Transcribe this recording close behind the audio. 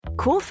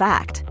Cool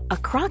fact, a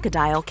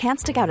crocodile can't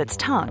stick out its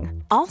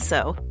tongue.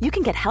 Also, you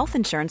can get health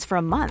insurance for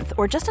a month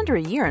or just under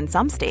a year in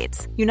some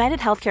states. United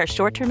Healthcare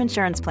short-term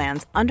insurance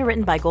plans,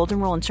 underwritten by Golden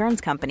Rule Insurance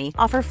Company,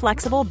 offer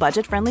flexible,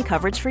 budget-friendly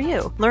coverage for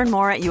you. Learn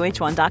more at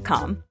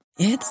uh1.com.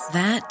 It's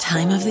that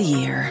time of the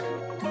year.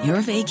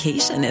 Your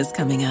vacation is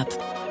coming up.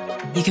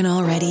 You can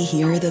already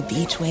hear the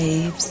beach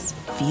waves,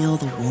 feel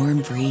the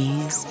warm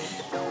breeze,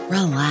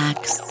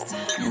 relax,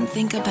 and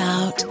think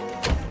about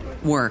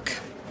work.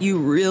 You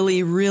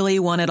really, really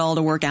want it all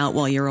to work out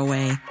while you're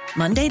away.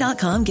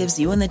 Monday.com gives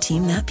you and the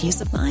team that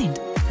peace of mind.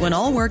 When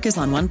all work is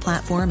on one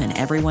platform and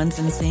everyone's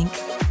in sync,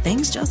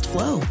 things just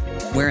flow.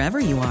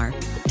 Wherever you are,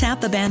 tap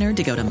the banner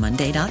to go to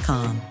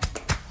Monday.com.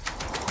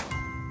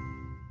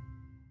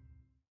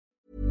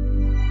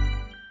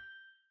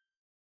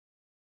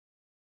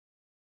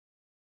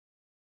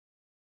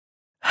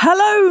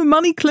 Hello,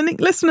 Money Clinic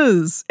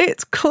listeners.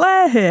 It's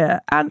Claire here.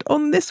 And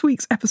on this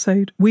week's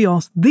episode, we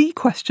ask the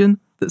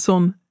question that's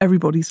on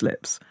everybody's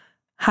lips: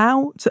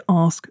 how to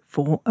ask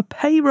for a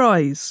pay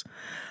rise.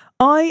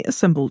 I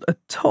assembled a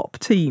top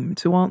team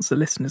to answer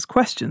listeners'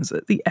 questions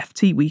at the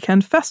FT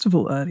Weekend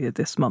Festival earlier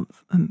this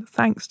month, and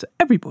thanks to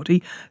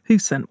everybody who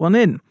sent one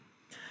in.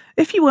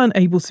 If you weren't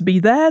able to be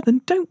there,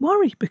 then don't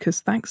worry, because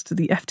thanks to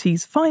the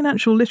FT's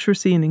Financial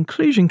Literacy and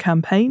Inclusion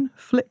campaign,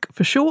 Flick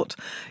for short,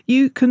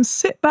 you can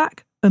sit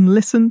back and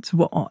listen to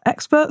what our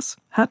experts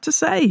had to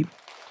say.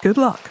 Good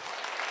luck.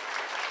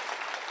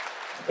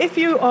 If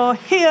you are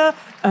here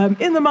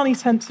in the Money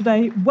Tent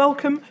today,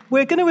 welcome.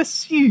 We're going to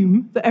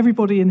assume that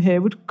everybody in here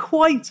would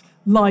quite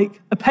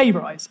like a pay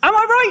rise. Am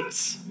I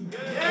right?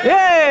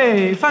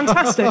 Yay!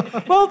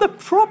 Fantastic. Well, the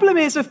problem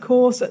is, of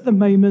course, at the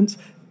moment,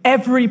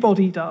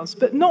 everybody does,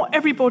 but not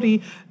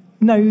everybody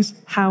knows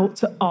how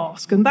to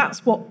ask. And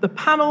that's what the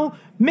panel,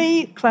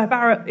 me, Claire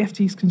Barrett, the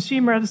FT's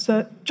consumer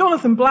editor,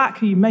 Jonathan Black,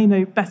 who you may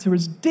know better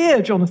as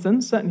Dear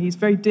Jonathan, certainly he's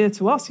very dear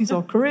to us. He's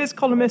our careers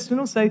columnist and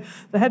also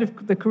the head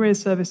of the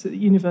careers service at the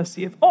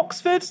University of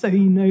Oxford, so he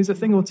knows a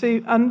thing or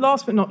two. And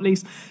last but not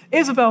least,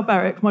 Isabel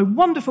Berwick, my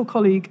wonderful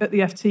colleague at the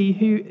FT,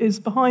 who is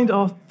behind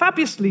our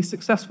fabulously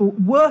successful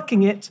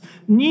Working It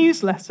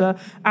newsletter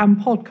and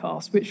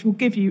podcast, which will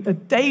give you a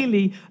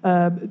daily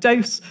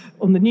dose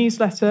on the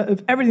newsletter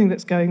of everything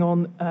that's going on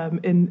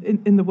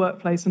in the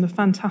workplace, and a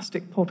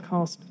fantastic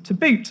podcast to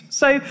boot.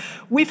 So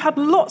we've had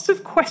lots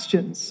of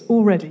questions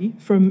already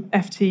from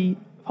FT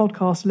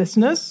podcast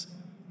listeners.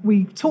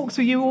 We talk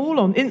to you all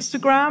on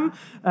Instagram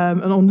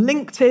and on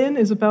LinkedIn.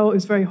 Isabel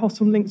is very hot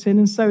on LinkedIn,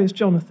 and so is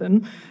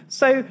Jonathan.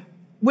 So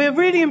we're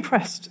really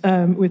impressed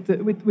with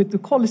the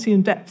quality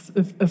and depth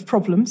of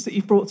problems that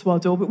you've brought to our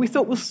door, but we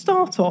thought we'll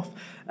start off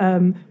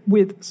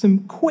with some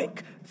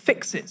quick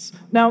fixes.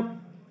 Now,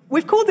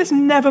 we've called this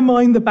Never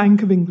Mind the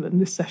Bank of England,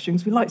 this session,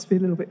 because we like to be a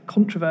little bit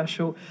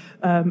controversial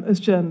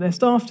as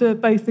journalists, after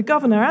both the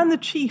governor and the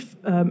chief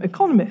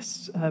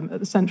economist at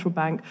the central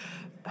bank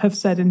have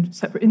said in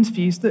separate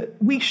interviews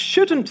that we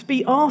shouldn't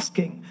be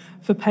asking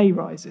for pay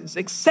rises,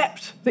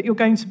 except that you're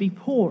going to be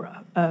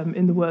poorer,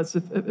 in the words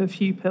of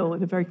Hugh Pill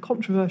in a very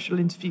controversial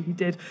interview he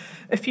did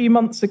a few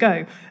months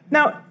ago.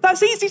 Now,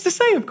 that's easy to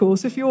say, of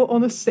course, if you're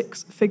on a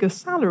six-figure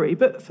salary,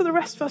 but for the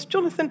rest of us,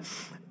 Jonathan,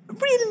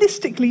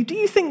 realistically, do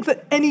you think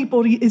that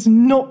anybody is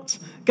not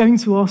going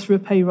to ask for a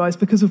pay rise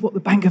because of what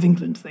the Bank of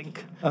England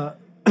think?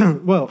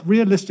 Well,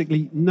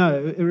 realistically,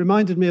 no. It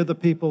reminded me of the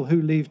people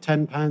who leave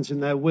 £10 in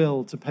their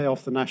will to pay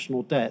off the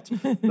national debt.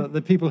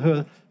 The people who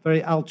are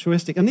very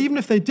altruistic. And even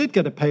if they did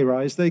get a pay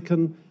rise, they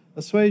can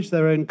assuage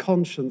their own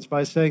conscience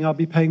by saying, I'll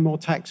be paying more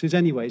taxes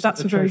anyway, so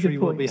the Treasury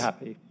will be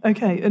happy.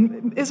 OK,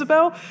 and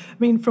Isabel, I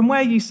mean, from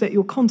where you sit,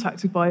 you're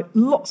contacted by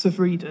lots of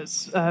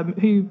readers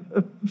who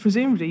are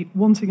presumably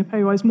wanting a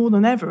pay rise more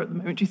than ever at the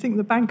moment. Do you think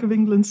the Bank of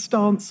England's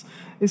stance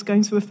is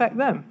going to affect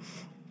them?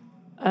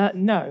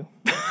 No.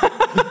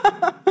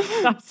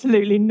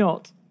 Absolutely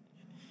not.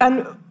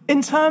 And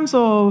in terms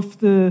of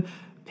the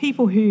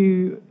people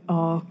who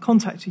are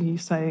contacting you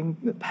saying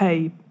that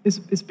pay is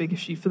a big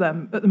issue for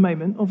them at the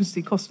moment,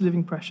 obviously cost of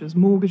living pressures,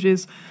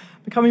 mortgages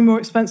becoming more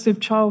expensive,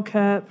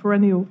 childcare,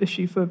 perennial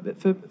issue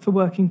for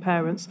working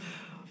parents.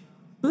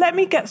 Let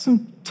me get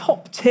some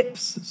top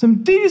tips,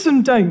 some do's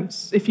and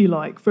don'ts, if you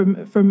like,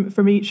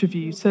 from each of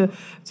you to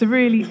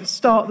really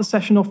start the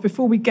session off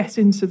before we get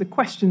into the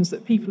questions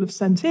that people have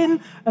sent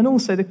in, and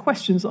also the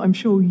questions that I'm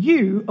sure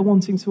you are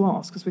wanting to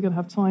ask, because we're going to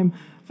have time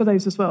for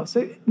those as well.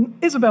 So,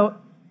 Isabel,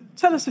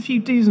 tell us a few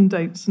do's and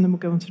don'ts, and then we'll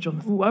go on to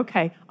Jonathan. Ooh,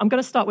 OK. I'm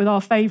going to start with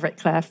our favourite,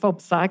 Claire,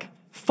 FOBSAG.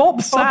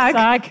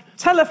 FOBSAG?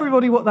 Tell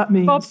everybody what that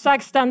means.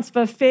 FOBSAG stands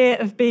for fear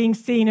of being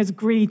seen as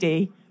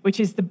greedy, which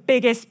is the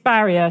biggest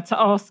barrier to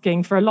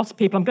asking for a lot of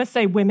people. I'm going to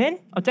say women.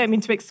 I don't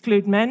mean to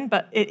exclude men,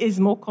 but it is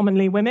more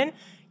commonly women.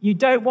 You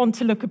don't want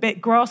to look a bit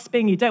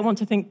grasping. You don't want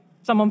to think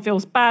someone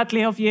feels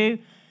badly of you.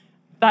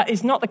 That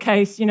is not the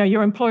case. You know,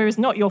 your employer is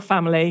not your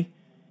family.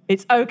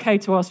 It's okay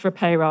to ask for a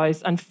pay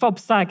rise, and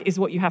FOBSAG is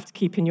what you have to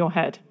keep in your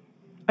head.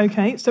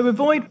 Okay, so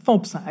avoid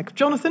FOBSAG.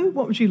 Jonathan,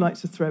 what would you like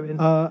to throw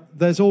in?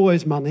 There's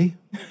always money.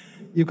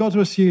 you've got to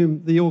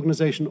assume the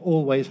organisation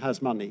always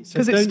has money.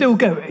 Because it's still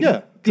going.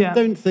 Yeah. Yeah.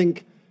 Don't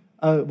think,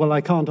 well,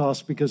 I can't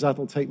ask because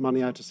that'll take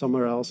money out of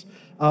somewhere else.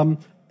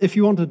 If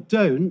you want a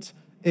don't,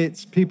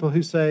 it's people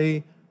who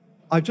say,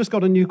 I've just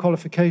got a new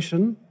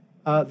qualification,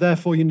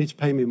 therefore you need to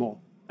pay me more.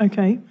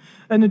 Okay.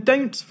 And a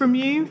don't from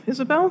you,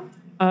 Isabel?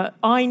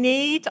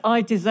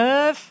 I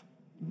deserve.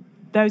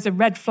 Those are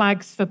red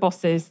flags for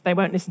bosses. They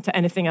won't listen to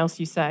anything else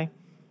you say.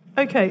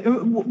 Okay.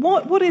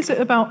 What is it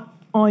about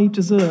I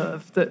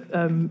deserve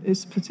that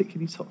is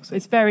particularly toxic?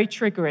 It's very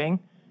triggering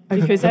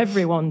because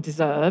everyone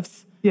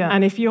deserves. Yeah.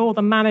 And if you're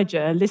the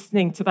manager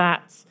listening to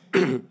that,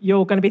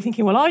 you're going to be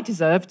thinking, well, I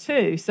deserve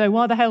too. So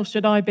why the hell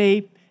should I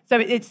be? So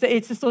it's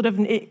a sort of,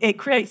 it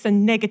creates a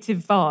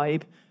negative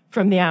vibe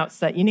from the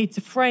outset. You need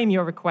to frame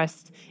your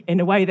request in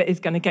a way that is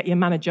going to get your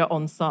manager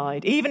on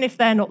side. Even if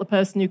they're not the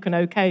person who can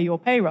okay your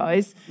pay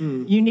rise,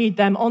 you need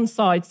them on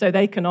side so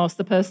they can ask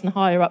the person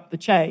higher up the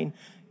chain,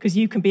 because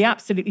you can be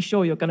absolutely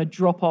sure you're going to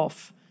drop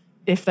off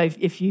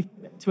if you,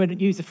 to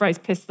use a phrase,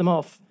 piss them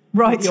off.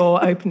 Right. With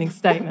your opening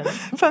statement.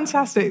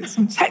 Fantastic.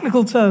 Some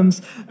technical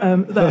terms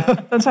there.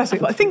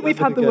 Fantastic. I think we've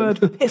had the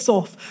word piss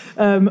off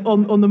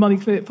on the Money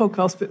Clinic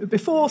podcast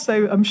before,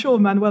 so I'm sure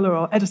Manuela,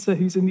 our editor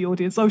who's in the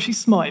audience, she's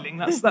smiling.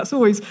 That's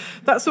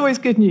always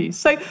good news.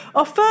 So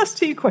our first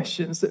two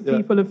questions that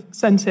people have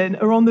sent in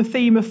are on the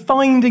theme of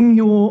finding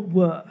your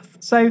worth.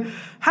 So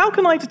how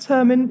can I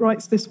determine,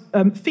 writes this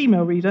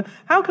female reader,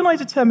 how can I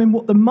determine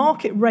what the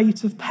market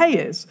rate of pay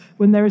is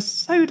when there is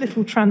so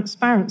little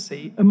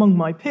transparency among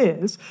my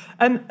peers?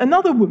 And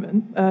another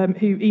woman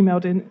who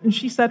emailed in, and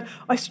she said,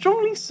 I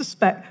strongly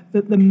suspect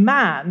that the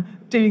man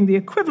doing the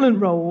equivalent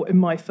role in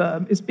my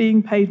firm is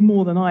being paid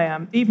more than I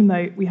am, even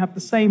though we have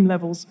the same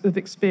levels of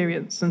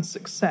experience and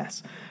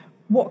success.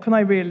 What can I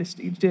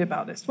realistically do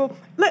about this? Well,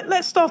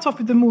 let's start off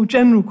with the more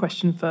general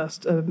question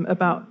first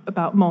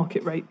about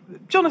market rate.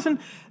 Jonathan,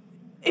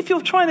 if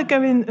you're trying to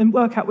go in and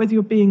work out whether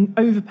you're being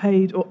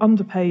overpaid or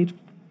underpaid,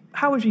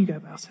 how would you go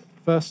about it?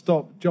 First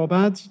stop, job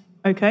ads.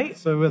 Okay.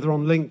 So whether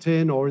on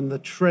LinkedIn or in the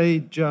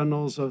trade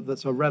journals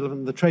that are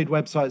relevant, the trade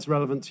websites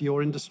relevant to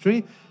your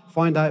industry,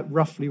 find out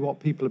roughly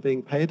what people are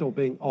being paid or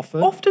being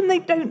offered. Often they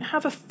don't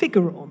have a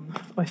figure on,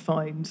 I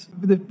find,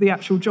 with the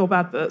actual job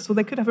adverts, or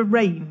they could have a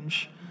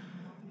range.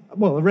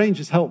 Well, a range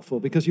is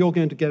helpful because you're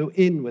going to go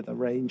in with a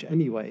range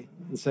anyway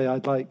and say,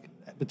 I'd like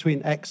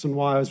between X and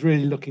Y. I was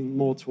really looking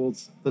more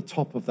towards the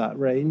top of that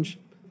range.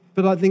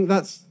 But I think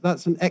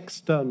that's an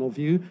external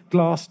view.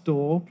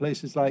 Glassdoor,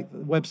 places like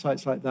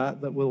websites like that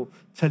will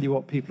tell you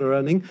what people are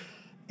earning.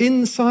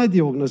 Inside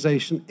the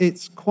organisation,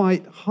 it's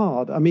quite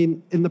hard. I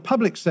mean, in the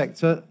public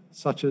sector,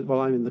 such as, well,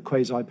 I'm in the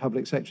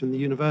quasi-public sector in the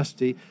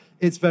university,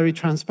 it's very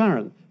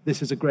transparent.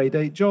 This is a grade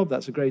 8 job,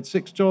 that's a grade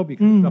 6 job. You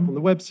can look it up on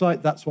the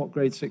website, that's what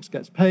grade 6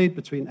 gets paid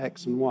between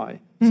X and Y.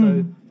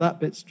 So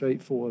that bit's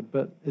straightforward.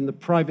 But in the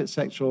private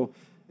sector,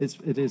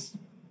 it is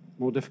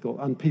more difficult,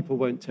 and people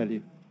won't tell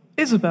you.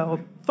 Isabel,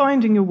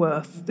 finding your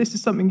worth. This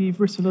is something you've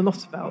written a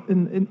lot about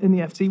in the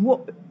FT.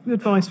 What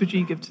advice would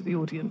you give to the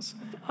audience?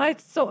 I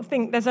sort of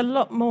think there's a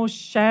lot more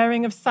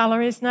sharing of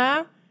salaries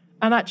now.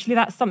 And actually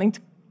that's something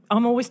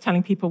I'm always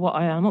telling people what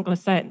I am. I'm not going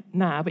to say it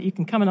now, but you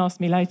can come and ask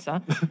me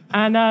later.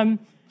 And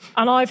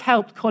I've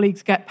helped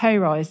colleagues get pay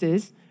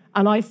rises.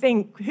 And I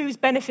think who's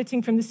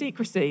benefiting from the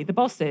secrecy? The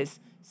bosses.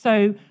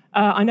 So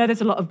I know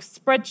there's a lot of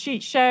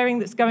spreadsheet sharing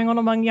that's going on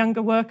among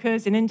younger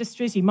workers in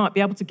industries. You might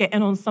be able to get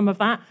in on some of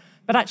that.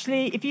 But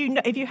actually, if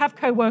you have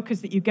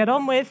co-workers that you get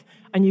on with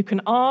and you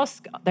can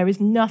ask, there is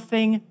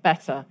nothing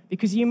better,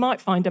 because you might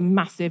find a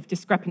massive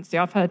discrepancy.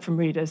 I've heard from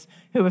readers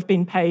who have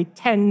been paid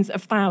tens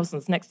of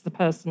thousands next to the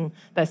person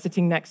they're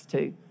sitting next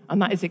to.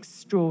 And that is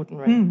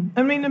extraordinary.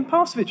 I mean, and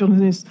part of it,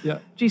 Jonathan, is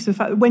due to the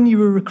fact that when you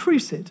were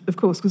recruited, of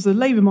course, because the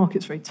labour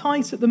market's very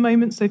tight at the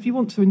moment, so if you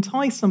want to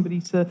entice somebody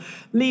to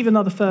leave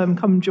another firm,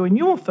 come and join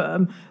your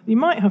firm, you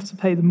might have to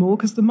pay them more,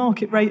 because the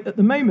market rate at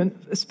the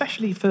moment,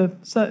 especially for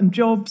certain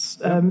jobs,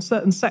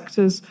 certain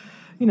sectors,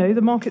 you know,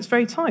 the market's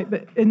very tight.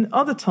 But in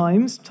other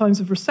times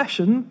of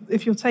recession,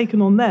 if you're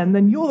taken on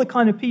then you're the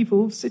kind of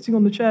people sitting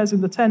on the chairs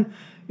in the tent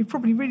you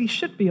probably really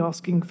should be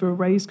asking for a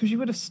raise, because you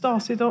would have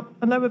started at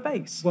a lower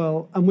base.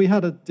 Well, and we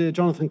had a Dear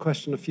Jonathan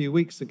question a few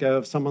weeks ago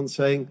of someone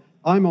saying,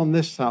 I'm on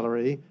this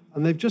salary,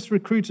 and they've just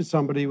recruited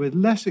somebody with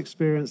less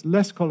experience,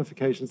 less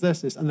qualifications,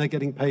 this, and they're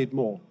getting paid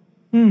more.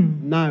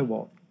 Now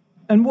what?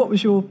 And what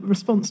was your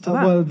response to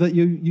that? Well, that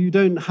you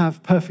don't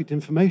have perfect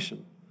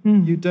information.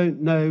 You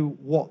don't know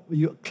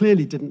you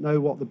clearly didn't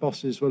know what the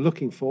bosses were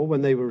looking for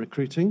when they were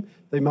recruiting.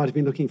 They might have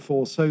been looking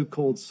for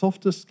so-called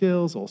softer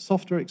skills or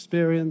softer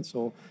experience,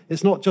 or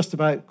it's not just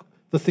about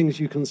the things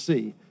you can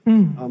see.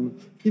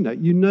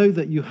 You know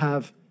that you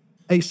have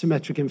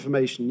asymmetric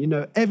information. You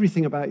know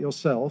everything about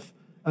yourself,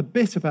 a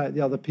bit about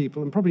the other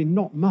people and probably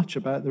not much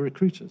about the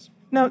recruiters.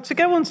 Now, to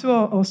go on to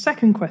our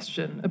second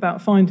question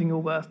about finding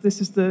your worth,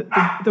 this is the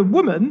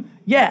woman,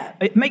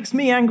 it makes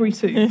me angry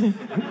too,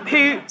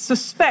 who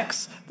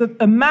suspects that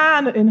a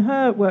man in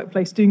her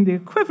workplace doing the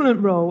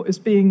equivalent role is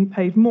being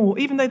paid more,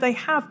 even though they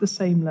have the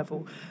same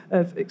level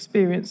of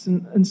experience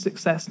and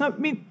success. Now, I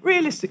mean,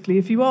 realistically,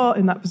 if you are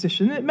in that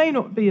position, it may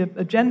not be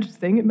a gender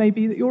thing, it may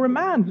be that you're a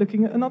man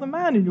looking at another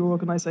man in your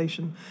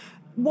organisation.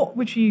 What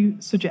would you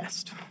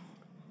suggest?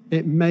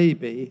 It may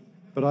be,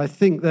 but I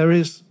think there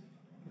is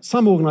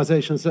some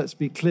organisations, let's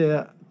be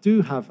clear,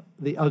 do have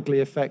the ugly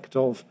effect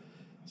of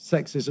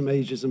sexism,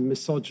 ageism,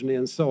 misogyny,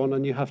 and so on,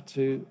 and you have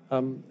to,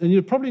 and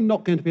you're probably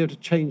not going to be able to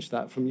change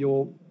that from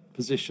your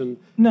position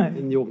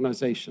in the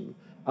organisation.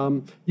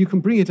 You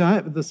can bring it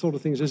out with the sort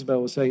of things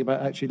Isabel was saying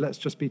about actually let's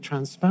just be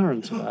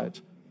transparent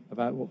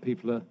about what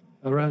people are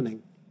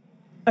earning.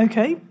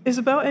 Okay,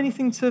 Isabel,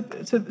 anything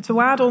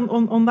to add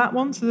on that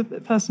one to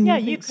the person? Yeah,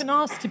 you can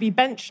ask to be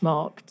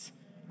benchmarked.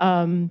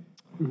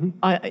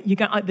 You're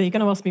going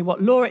to ask me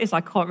what law it is.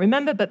 I can't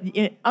remember, but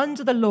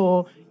under the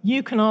law,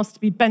 you can ask to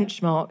be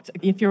benchmarked.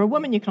 If you're a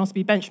woman, you can ask to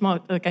be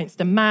benchmarked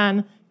against a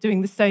man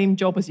doing the same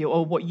job as you,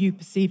 or what you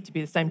perceive to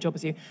be the same job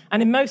as you.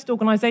 And in most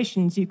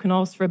organisations, you can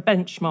ask for a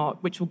benchmark,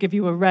 which will give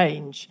you a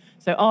range.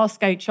 So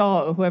ask HR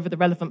or whoever the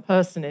relevant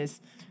person is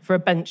for a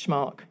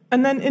benchmark.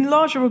 And then in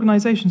larger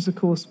organisations, of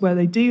course, where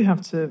they do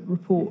have to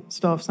report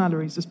staff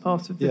salaries as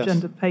part of the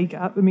gender pay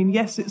gap, I mean,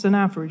 yes, it's an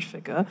average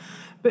figure.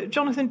 But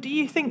Jonathan, do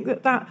you think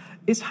that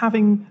is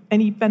having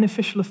any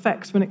beneficial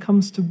effects when it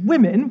comes to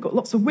women? We've got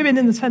lots of women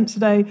in the tent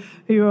today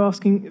who are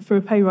asking for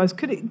a pay rise.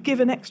 Could it give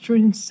an extra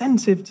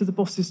incentive to the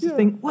bosses to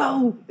think,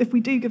 well, if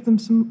we do give them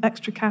some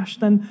extra cash,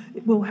 then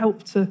it will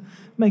help to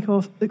make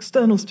our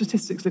external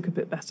statistics look a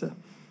bit better?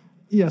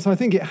 Yes, I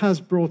think it has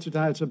brought it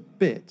out a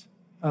bit.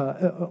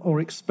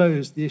 Or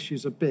exposed the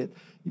issues a bit.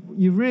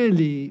 You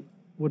really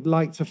would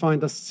like to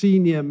find a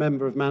senior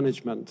member of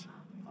management,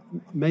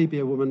 maybe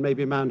a woman,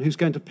 maybe a man, who's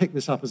going to pick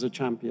this up as a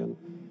champion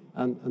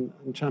and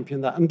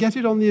champion that and get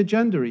it on the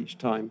agenda each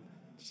time.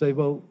 Say,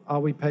 well, are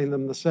we paying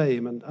them the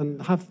same?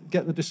 And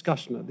get the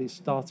discussion at least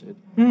started.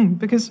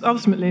 Because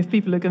ultimately, if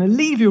people are going to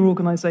leave your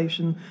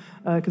organisation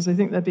because they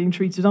think they're being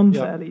treated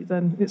unfairly,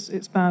 then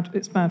it's bad.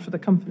 It's bad for the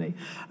company.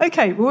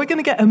 Okay, well, we're going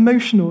to get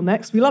emotional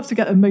next. We love to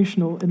get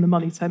emotional in the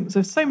Money Tent.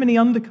 There's so many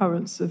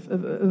undercurrents of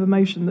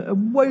emotion that are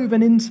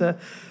woven into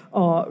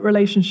our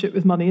relationship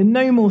with money, and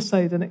no more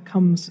so than it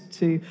comes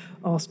to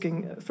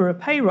asking for a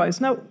pay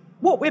rise. Now,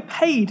 what we're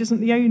paid isn't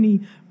the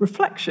only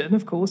reflection,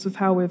 of course, of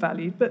how we're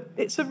valued, but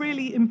it's a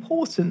really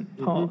important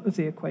part of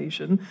the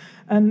equation.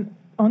 And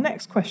our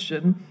next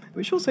question,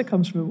 which also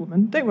comes from a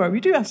woman, don't worry, we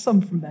do have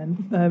some from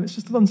men, it's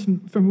just the ones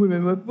from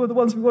women were the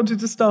ones we wanted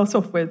to start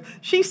off with.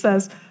 She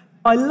says,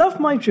 I love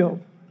my job.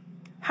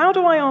 How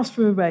do I ask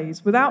for a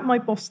raise without my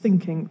boss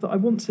thinking that I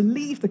want to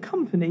leave the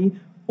company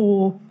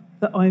or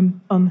that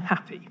I'm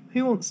unhappy?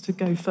 Who wants to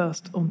go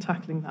first on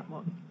tackling that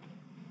one?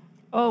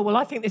 Oh, well,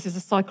 I think this is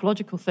a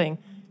psychological thing.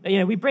 You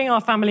know, we bring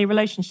our family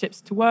relationships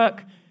to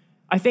work.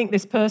 I think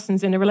this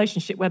person's in a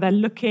relationship where they're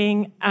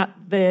looking at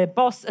their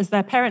boss as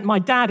their parent. My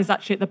dad is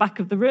actually at the back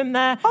of the room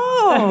there.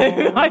 Oh!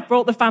 So I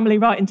brought the family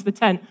right into the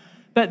tent.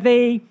 But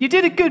you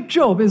did a good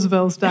job,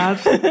 Isabel's dad.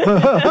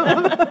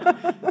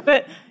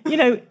 But, you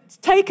know,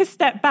 take a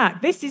step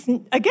back. This is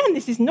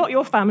not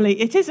your family.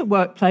 It is a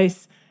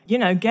workplace. You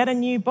know, get a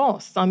new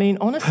boss. I mean,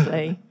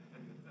 honestly.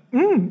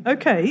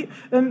 Okay.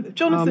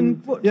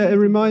 Jonathan, what... Yeah, it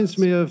reminds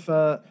me of...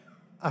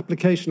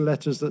 application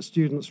letters that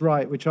students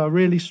write, which are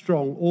really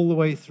strong all the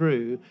way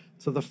through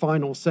to the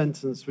final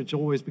sentence, which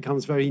always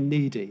becomes very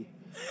needy.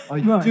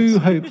 I do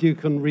hope you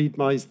can read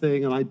my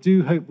thing, and I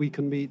do hope we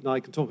can meet and I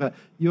can talk about.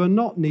 You are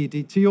not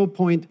needy. To your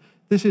point,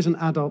 this is an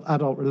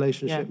adult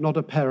relationship, not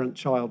a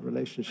parent-child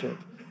relationship,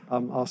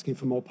 asking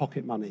for more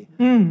pocket money.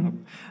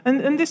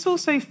 And this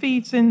also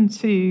feeds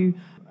into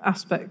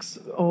aspects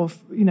of,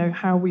 you know,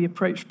 how we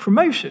approach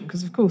promotion,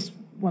 because, of course,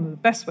 one of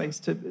the best ways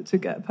to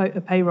get a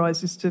pay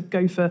rise is to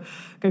go for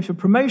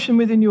promotion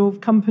within your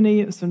company.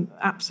 It's an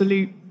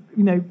absolute,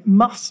 you know,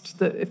 must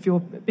that if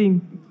you're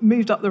being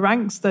moved up the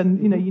ranks, then,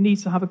 you know, you need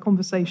to have a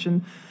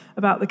conversation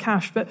about the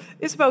cash. But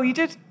Isabel, you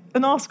did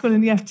an article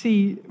in the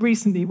FT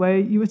recently where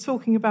you were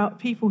talking about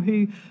people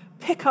who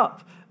pick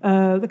up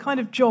the kind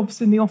of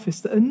jobs in the office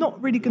that are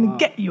not really going to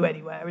get you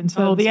anywhere in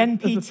terms the of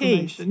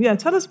NPTs. Yeah,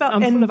 tell us about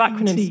NPTs. I'm full of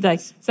acronyms today.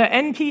 So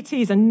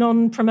NPTs are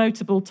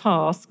non-promotable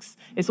tasks.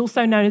 It's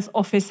also known as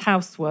office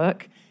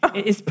housework.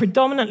 It is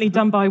predominantly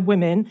done by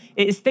women.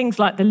 It is things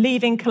like the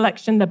leaving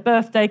collection, the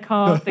birthday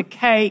card, the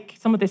cake.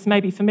 Some of this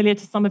may be familiar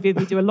to some of you.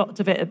 We do a lot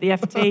of it at the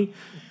FT.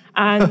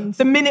 And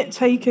the minute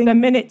taking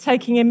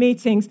in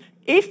meetings.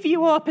 If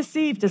you are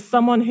perceived as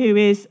someone who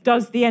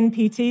does the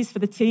NPTs for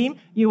the team,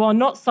 you are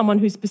not someone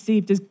who's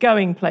perceived as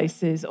going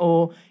places,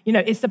 or, you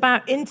know, it's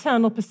about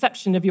internal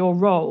perception of your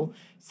role.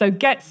 So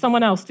get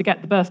someone else to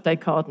get the birthday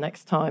card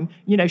next time.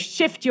 You know,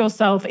 shift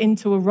yourself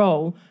into a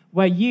role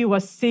where you are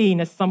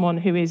seen as someone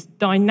who is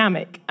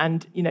dynamic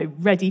and,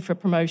 ready for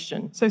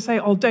promotion. So say,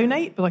 I'll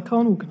donate, but I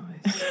can't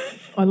organise.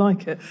 I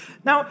like it.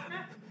 Now,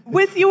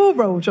 with your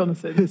role,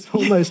 Jonathan... It's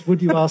almost,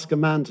 would you ask a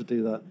man to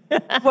do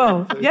that?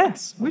 Well,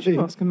 yes, would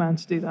you ask a man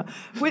to do that?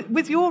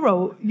 With your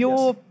role,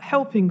 you're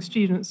helping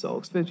students at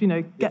Oxford,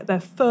 get their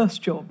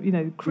first job,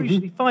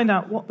 crucially find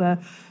out what their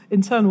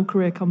internal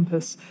career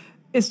compass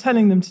is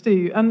telling them to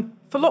do. And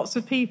for lots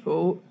of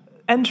people,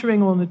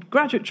 entering on a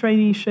graduate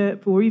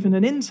traineeship or even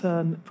an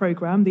intern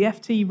programme, the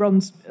FT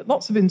runs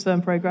lots of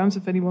intern programmes,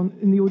 if anyone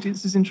in the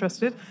audience is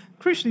interested.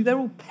 Crucially, they're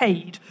all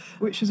paid,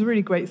 which is a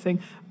really great thing.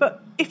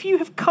 But if you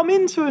have come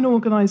into an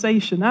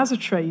organisation as a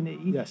trainee,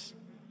 yes,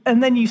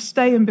 and then you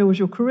stay and build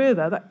your career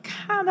there, that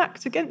can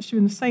act against you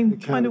in the same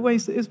kind of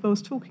ways that Isabel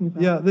was talking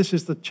about. Yeah, this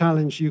is the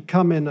challenge. You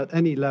come in at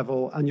any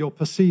level and you're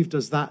perceived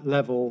as that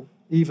level,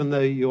 even though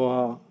you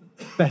are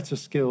better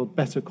skilled,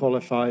 better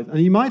qualified.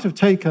 And you might have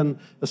taken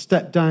a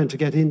step down to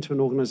get into an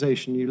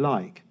organisation you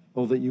like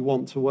or that you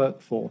want to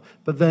work for.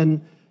 But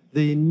then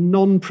the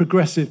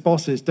non-progressive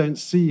bosses don't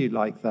see you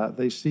like that.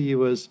 They see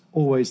you as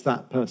always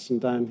that person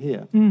down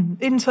here.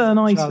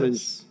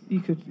 Internitis. You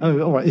could. Oh,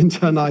 all right,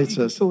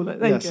 internitis. Call it.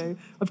 There you go.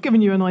 I've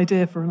given you an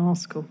idea for an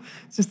article.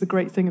 This is the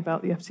great thing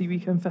about the FT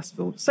Weekend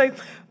Festival. So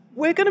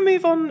we're going to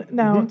move on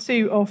now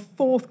to our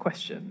fourth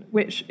question,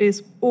 which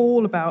is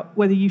all about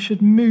whether you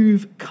should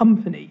move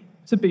company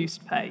to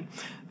boost pay.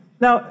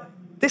 Now,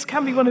 this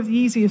can be one of the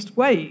easiest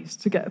ways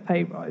to get a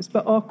pay rise,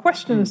 but our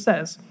questioner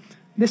says,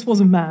 this was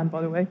a man,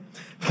 by the way,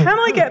 can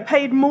I get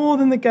paid more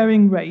than the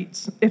going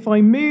rate if I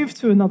move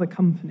to another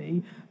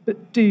company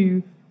but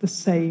do the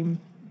same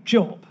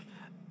job?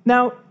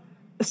 Now,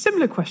 a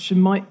similar question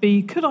might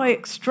be, could I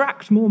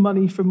extract more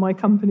money from my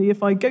company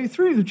if I go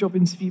through the job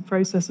interview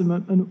process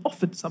and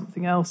offered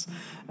something else,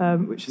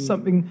 which is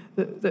something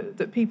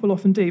that people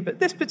often do. But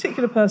this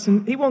particular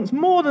person, he wants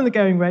more than the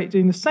going rate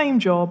doing the same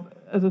job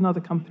at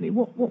another company.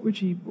 What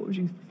would you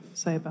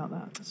say about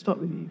that? Let's start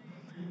with you.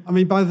 I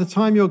mean, by the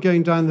time you're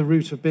going down the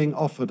route of being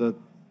offered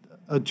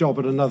a job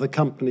at another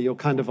company, you're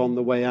kind of on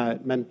the way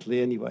out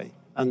mentally anyway.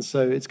 And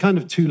so it's kind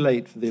of too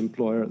late for the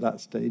employer at that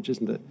stage,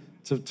 isn't it?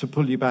 To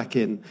pull you back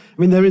in.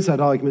 I mean, there is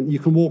that argument. You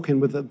can walk in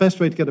with the best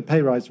way to get a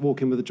pay rise,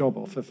 walk in with a job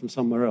offer from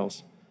somewhere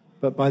else.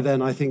 But by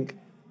then, I think,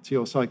 to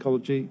your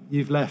psychology,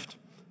 you've left,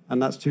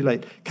 and that's too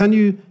late. Can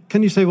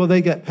you say, well,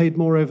 they get paid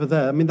more over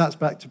there? I mean, that's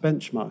back to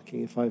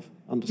benchmarking, if I've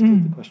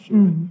understood the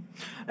question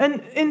right.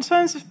 And in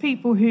terms of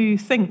people who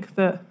think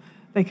that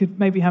they could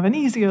maybe have an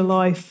easier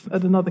life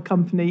at another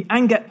company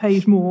and get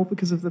paid more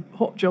because of the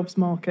hot jobs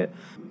market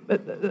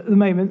at the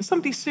moment,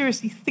 somebody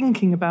seriously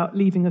thinking about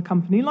leaving a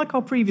company, like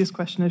our previous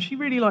questioner, she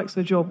really likes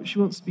her job, but she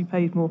wants to be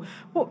paid more.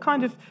 What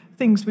kind of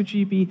things would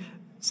you be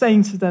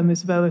saying to them,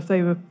 Isabel, if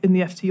they were in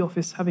the FT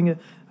office having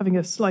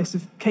a slice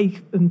of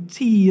cake and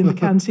tea in the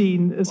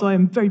canteen, as I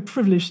am very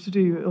privileged to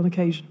do on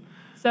occasion?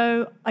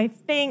 So I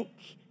think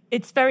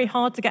it's very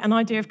hard to get an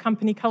idea of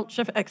company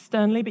culture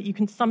externally, but you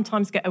can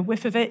sometimes get a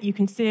whiff of it. You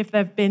can see if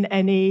there have been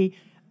any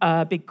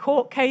big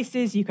court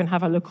cases. You can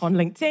have a look on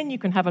LinkedIn. You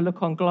can have a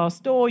look on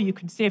Glassdoor. You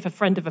can see if a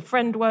friend of a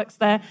friend works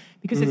there,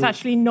 because it's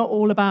actually not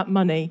all about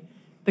money.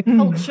 The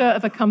culture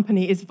of a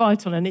company is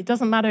vital, and it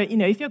doesn't matter,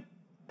 if you're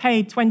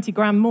paid 20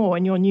 grand more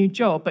in your new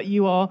job, but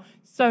you are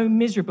so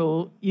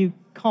miserable, you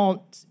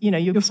can't,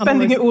 you're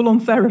spending it all on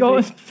therapy.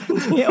 You're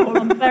spending it all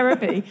on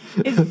therapy.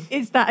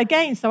 Is that a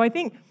gain? So I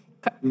think,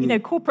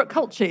 corporate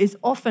culture is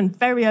often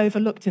very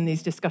overlooked in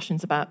these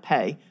discussions about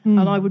pay.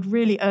 And I would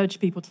really urge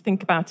people to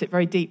think about it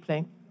very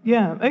deeply.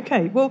 Yeah,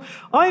 okay. Well,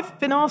 I've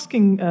been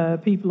asking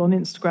people on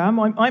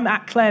Instagram. I'm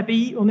at Claire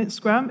B on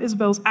Instagram.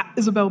 Isabel's at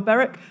Isabel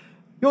Berwick.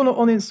 You're not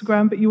on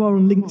Instagram, but you are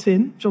on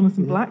LinkedIn,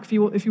 Jonathan Black, if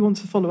you want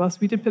to follow us.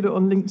 We did put it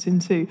on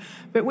LinkedIn too.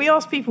 But we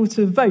asked people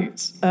to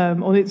vote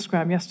on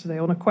Instagram yesterday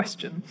on a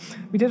question.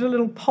 We did a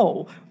little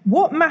poll.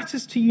 What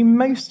matters to you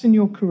most in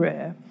your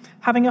career?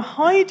 Having a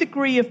high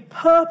degree of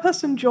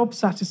purpose and job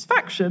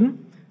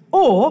satisfaction,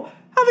 or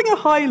having a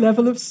high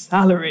level of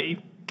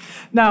salary?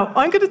 Now,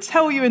 I'm going to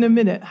tell you in a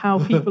minute how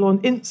people on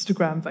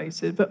Instagram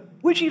voted, but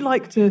would you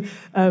like to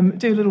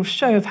do a little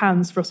show of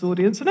hands for us,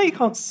 audience? I know you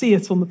can't see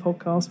it on the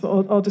podcast, but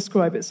I'll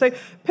describe it. So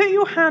put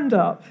your hand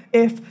up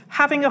if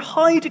having a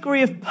high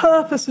degree of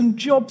purpose and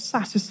job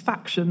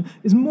satisfaction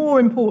is more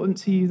important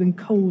to you than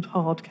cold,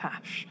 hard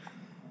cash.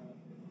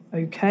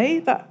 Okay,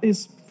 that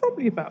is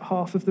probably about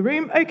half of the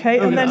room. Okay,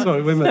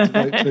 sorry, we're meant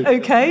to vote too.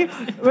 Okay,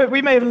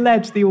 we may have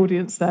led the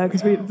audience there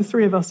because the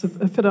three of us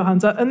have put our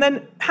hands up. And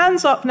then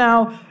hands up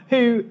now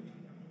who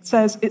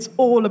says it's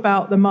all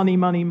about the money,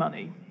 money,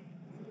 money.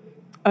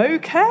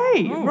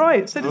 Okay,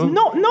 right. So there's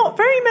not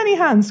very many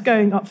hands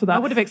going up for that. I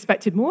would have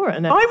expected more.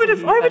 I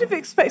would have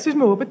expected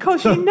more,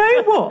 because you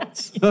know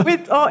what?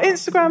 With our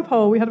Instagram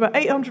poll, we had about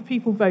 800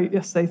 people vote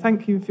yesterday.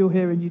 Thank you if you're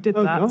here and you did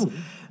that.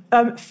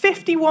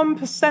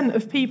 51%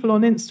 of people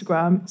on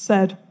Instagram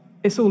said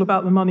It's all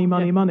about the money,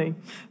 money.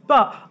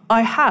 But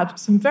I had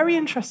some very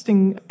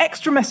interesting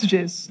extra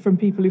messages from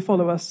people who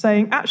follow us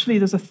saying, actually,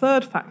 there's a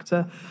third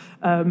factor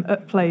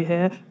at play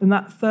here, and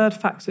that third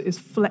factor is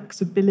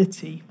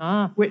flexibility,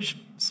 which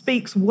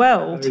speaks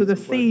well to the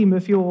theme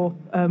of your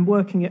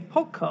Working It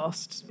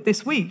podcast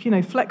this week.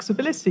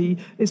 Flexibility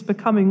is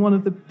becoming one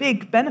of the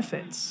big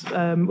benefits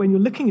when you're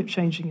looking at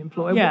changing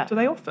employer. What do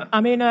they offer?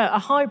 I mean, a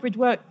hybrid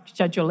work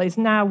schedule is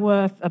now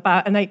worth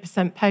about an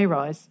 8% pay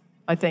rise,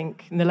 I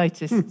think, in the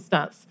latest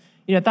stats.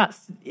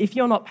 That's if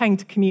you're not paying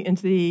to commute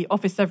into the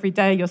office every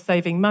day, you're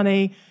saving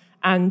money.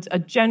 And a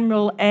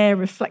general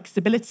air of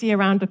flexibility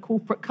around a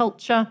corporate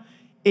culture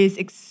is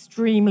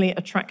extremely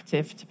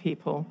attractive to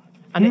people.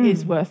 And it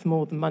is worth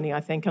more than money, I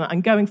think.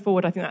 And going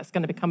forward, I think that's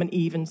going to become an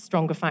even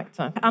stronger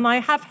factor. And I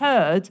have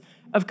heard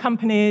of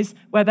companies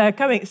where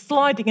they're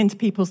sliding into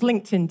people's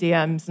LinkedIn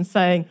DMs and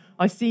saying,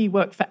 I see you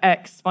work for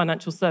X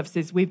financial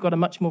services. We've got a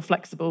much more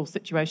flexible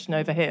situation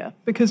over here.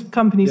 Because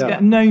companies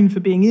get known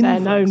for being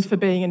inflexible. They're known for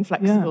being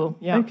inflexible,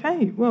 yeah.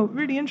 Okay, well,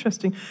 really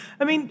interesting.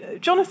 I mean,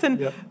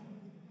 Jonathan,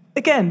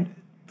 again,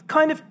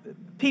 kind of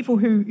people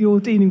who you're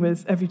dealing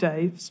with every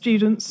day,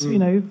 students,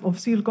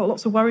 obviously have got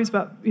lots of worries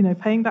about,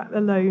 paying back their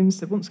loans.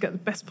 They want to get the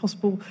best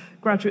possible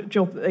graduate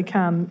job that they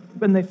can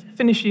when they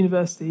finish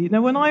university.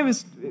 Now, when I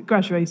was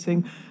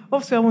graduating,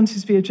 obviously I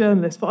wanted to be a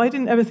journalist, but I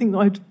didn't ever think that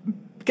I'd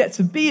get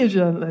to be a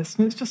journalist.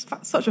 And it's just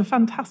such a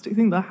fantastic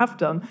thing that I have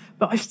done.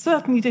 But I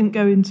certainly didn't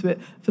go into it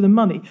for the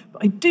money.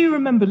 But I do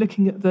remember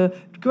looking at the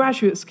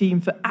graduate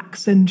scheme for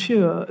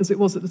Accenture, as it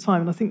was at the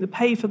time, and I think the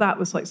pay for that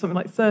was something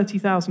like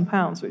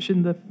 £30,000, which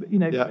in the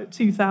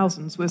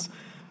 2000s was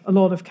a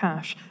lot of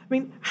cash. I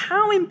mean,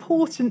 how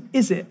important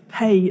is it,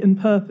 pay and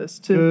purpose,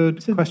 to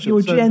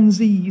your Gen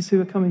Zs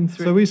who are coming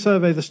through? So we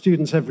survey the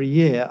students every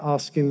year,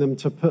 asking them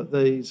to put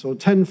the sort of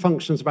 10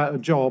 functions about a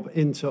job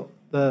into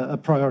a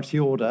priority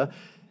order.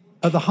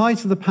 At the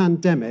height of the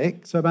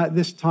pandemic, so about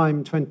this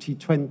time,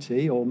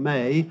 2020 or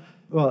May,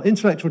 well,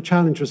 intellectual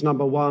challenge was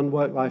number one,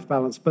 work-life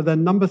balance, but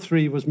then number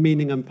three was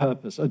meaning and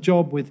purpose, a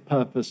job with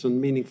purpose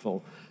and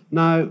meaningful.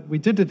 Now, we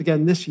did it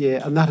again this year,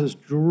 and that has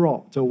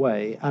dropped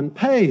away, and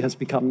pay has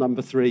become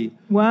number three.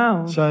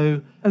 Wow.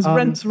 So as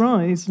rents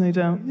rise, no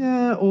doubt.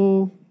 Yeah,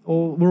 or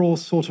we're all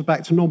sort of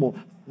back to normal.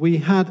 We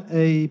had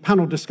a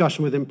panel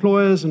discussion with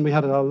employers, and we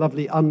had our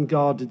lovely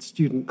unguarded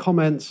student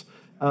comments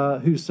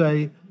who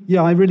say,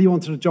 I really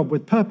wanted a job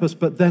with purpose,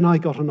 but then I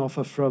got an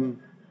offer from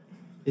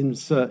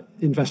insert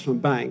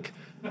investment bank,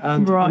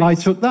 and I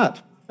took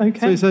that. Okay.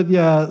 So he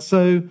said,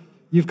 so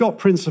you've got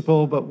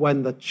principle, but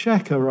when the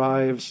check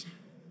arrives,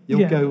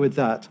 you'll go with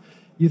that.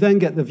 You then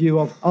get the view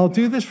of, I'll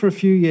do this for a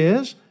few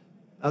years.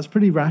 That's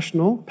pretty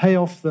rational.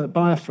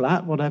 Buy a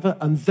flat, whatever,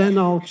 and then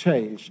I'll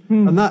change.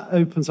 And that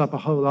opens up a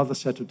whole other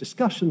set of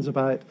discussions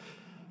about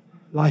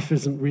life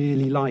isn't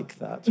really like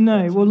that.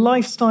 No, well,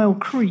 lifestyle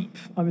creep,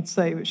 I would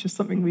say, which is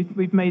something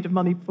we've made a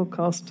money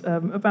podcast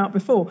about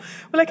before.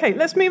 Well, okay,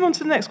 let's move on to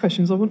the next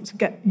questions. I want to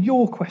get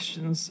your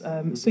questions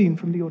soon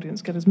from the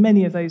audience, get as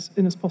many of those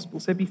in as possible.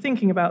 So be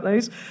thinking about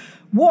those.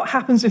 What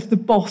happens if the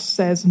boss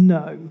says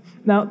no?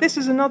 Now, this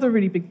is another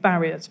really big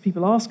barrier to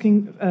people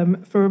asking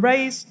for a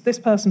raise. This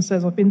person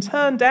says, I've been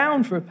turned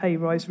down for a pay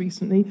rise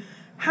recently.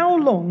 How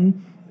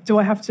long do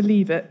I have to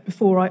leave it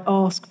before I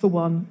ask for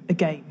one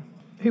again?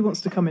 Who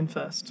wants to come in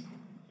first?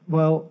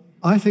 Well,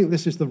 I think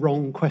this is the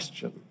wrong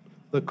question.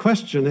 The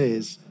question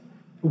is,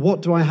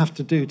 what do I have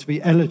to do to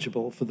be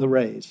eligible for the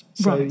raise?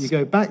 So you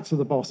go back to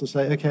the boss and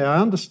say, okay, I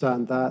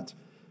understand that,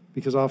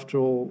 because after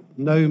all,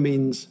 no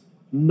means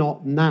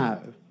not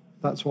now.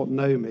 That's what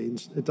no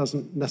means. It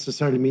doesn't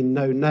necessarily mean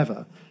no,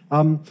 never.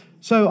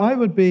 So I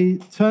would be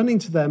turning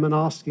to them and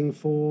asking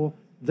for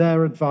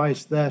their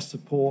advice, their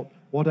support.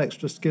 What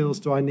extra skills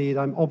do I need?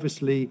 I'm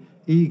obviously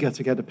eager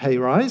to get a pay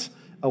rise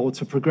or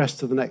to progress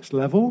to the next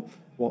level.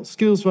 What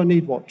skills do I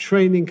need? What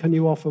training can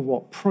you offer?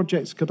 What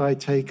projects could I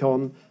take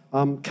on?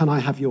 Can I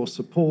have your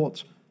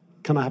support?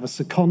 Can I have a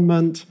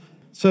secondment?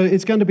 So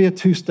it's going to be a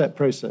two-step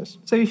process.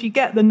 So if you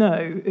get the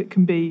no, it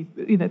can be,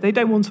 they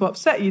don't want to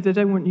upset you, they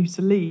don't want you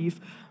to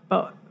leave,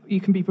 but you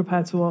can be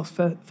prepared to ask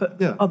for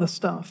other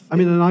stuff. I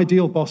mean, an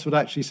ideal boss would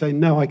actually say,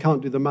 no, I can't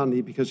do the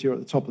money because you're at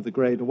the top of the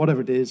grade or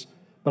whatever it is,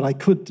 but I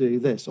could do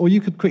this. Or you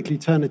could quickly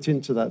turn it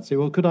into that. Say,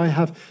 well, could I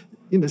have...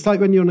 it's like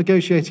when you're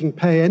negotiating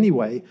pay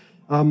anyway.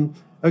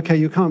 Okay,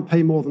 you can't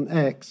pay more than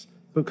X,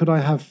 but could I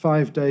have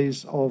 5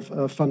 days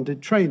of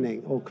funded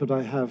training? Or could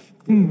I have,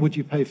 would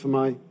you pay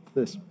for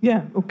this?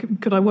 Yeah, or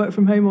could I work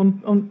from home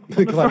on a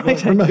Friday? I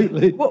work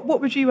remotely?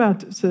 What would you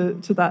add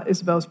to that,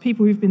 Isabel? As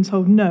people who've been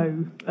told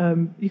no,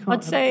 you can't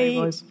I'd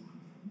say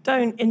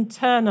don't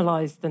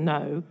internalise the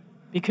no,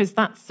 because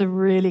that's a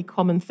really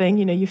common thing.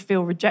 You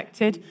feel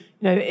rejected.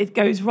 It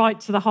goes right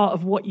to the heart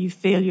of what you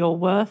feel you're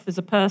worth as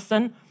a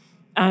person.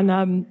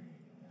 And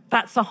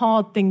that's a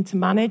hard thing to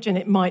manage, and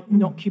it might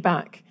knock you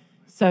back.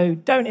 So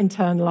don't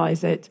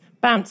internalise it,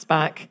 bounce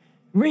back,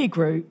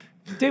 regroup,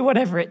 do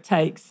whatever it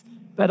takes.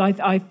 But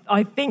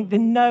I think the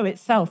no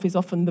itself is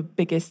often the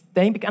biggest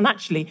thing. And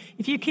actually,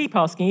 if you keep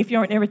asking, if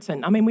you're an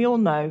irritant, I mean, we all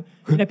know,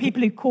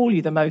 people who call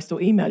you the most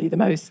or email you the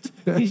most,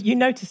 you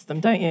notice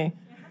them, don't you?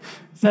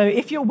 So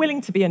if you're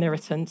willing to be an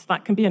irritant,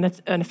 that can be an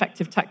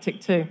effective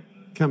tactic too.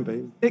 Can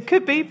be. It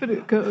could be, but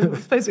I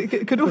suppose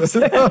it could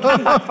also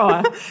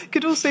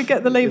could also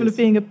get the label of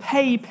being a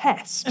pay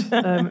pest,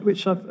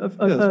 which I've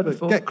heard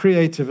before. Get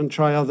creative and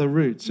try other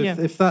routes.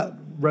 If that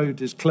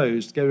road is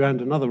closed, go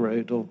around another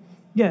road or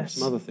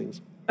some other things.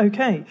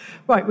 Okay.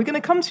 Right, we're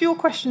going to come to your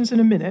questions in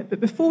a minute,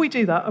 but before we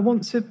do that, I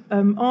want to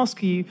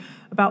ask you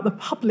about the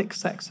public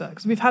sector,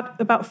 because we've had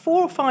about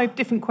 4 or 5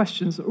 different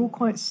questions that are all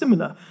quite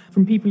similar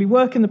from people who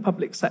work in the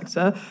public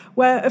sector,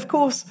 where, of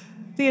course,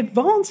 the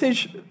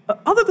advantage,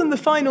 other than the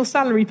final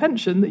salary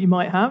pension that you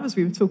might have, as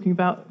we were talking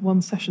about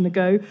one session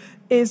ago,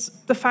 is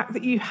the fact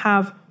that you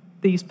have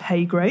these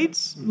pay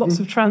grades, lots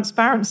of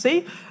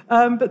transparency,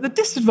 but the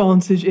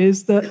disadvantage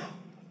is that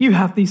you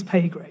have these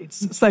pay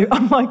grades. So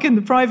unlike in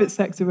the private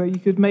sector where you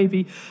could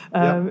maybe,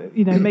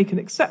 make an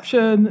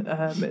exception,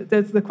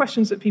 the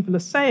questions that people are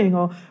saying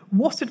are,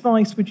 what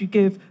advice would you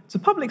give to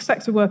public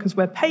sector workers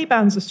where pay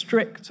bands are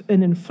strict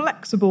and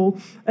inflexible,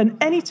 and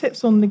any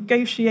tips on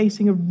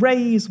negotiating a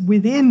raise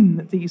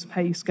within these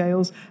pay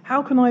scales?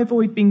 How can I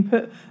avoid being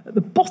put at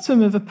the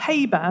bottom of a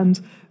pay band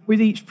with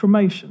each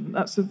promotion?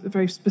 That's a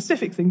very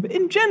specific thing. But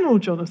in general,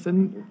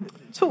 Jonathan,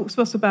 talk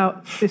to us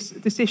about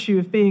this issue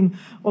of being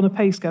on a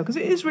pay scale, because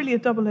it is really a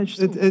double-edged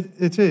sword.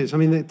 It is. I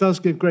mean, it does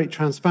give great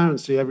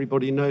transparency.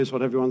 Everybody knows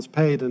what everyone's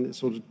paid, and it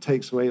sort of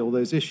takes away all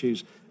those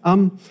issues.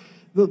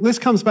 This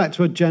comes back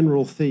to a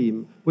general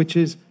theme, which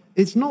is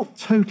it's not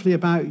totally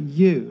about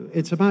you.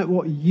 It's about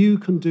what you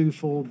can do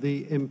for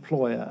the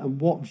employer and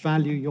what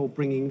value you're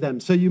bringing them.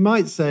 So you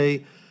might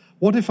say,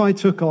 what if I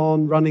took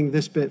on running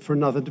this bit for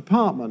another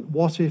department?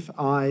 What if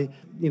I,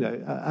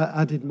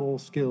 added more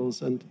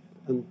skills and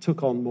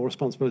took on more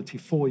responsibility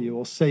for you,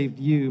 or saved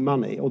you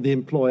money, or the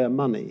employer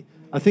money?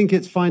 I think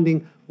it's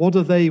finding what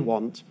do they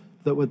want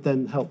that would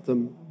then help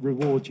them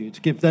reward you,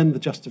 to give them the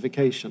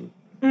justification.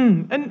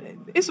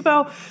 And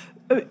Isabel,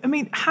 I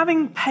mean,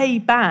 having pay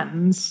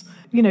bands,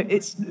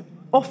 it's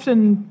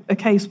often a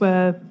case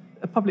where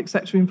a public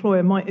sector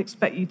employer might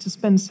expect you to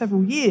spend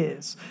several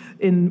years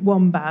in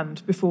one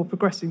band before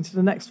progressing to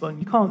the next one.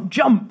 You can't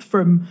jump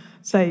from,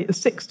 say, a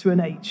 6 to an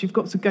 8. You've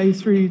got to go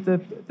through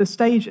the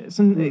stages.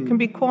 And it can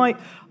be quite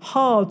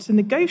hard to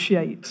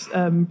negotiate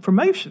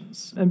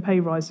promotions and pay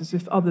rises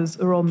if others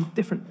are on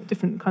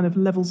different kind of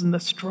levels in the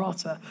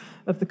strata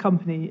of the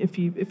company, if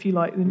you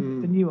like,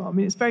 than you are. I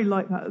mean, it's very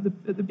like that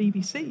at the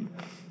BBC.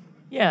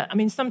 Yeah, I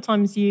mean,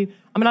 sometimes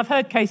I've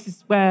heard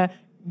cases where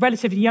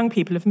relatively young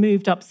people have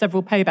moved up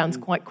several pay bands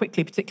quite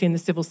quickly, particularly in the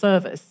civil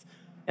service,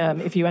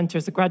 if you enter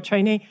as a grad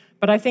trainee.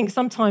 But I think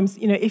sometimes,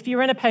 if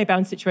you're in a pay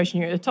band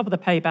situation, you're at the top of the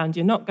pay band,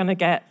 you're not going to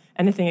get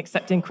anything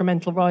except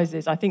incremental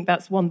rises. I think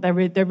that's one, there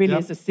really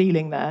is a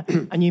ceiling there,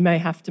 and you may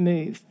have to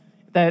move.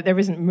 There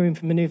isn't room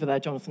for manoeuvre there,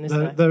 Jonathan, is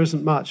there? There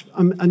isn't much.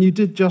 And you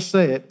did just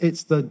say it.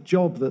 It's the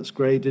job that's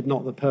graded,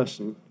 not the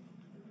person.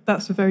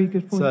 That's a very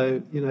good point.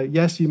 So,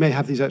 yes, you may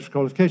have these extra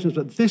qualifications,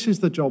 but this is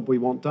the job we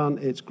want done.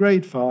 It's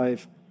grade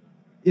 5.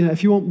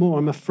 If you want more,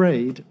 I'm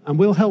afraid, and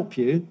we'll help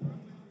you,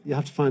 you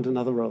have to find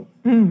another role.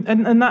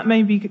 And that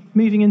may be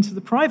moving into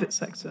the private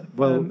sector.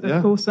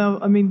 Of course, now,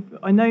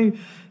 I know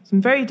some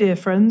very dear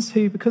friends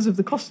who, because of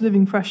the cost of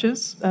living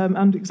pressures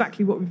and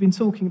exactly what we've been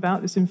talking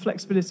about, this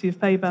inflexibility of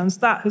pay bands,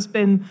 that has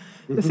been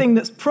the thing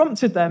that's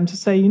prompted them to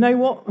say, you know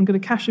what, I'm going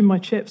to cash in my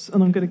chips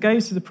and I'm going to go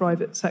to the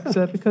private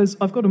sector because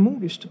I've got a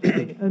mortgage to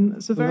pay. And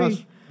it's a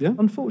very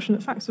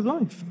unfortunate fact of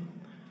life.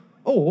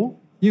 Or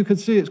you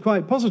could see it's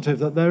quite positive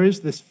that there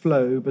is this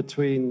flow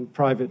between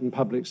private and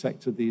public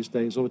sector these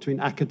days, or between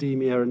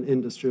academia and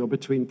industry, or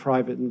between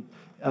private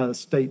and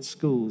state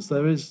schools.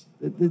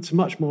 It's a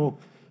much more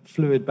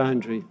fluid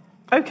boundary.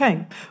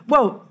 Okay,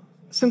 well,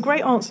 some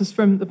great answers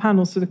from the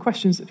panels to the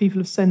questions that people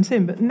have sent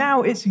in, but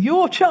now it's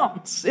your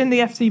chance in the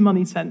FT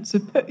Money Tent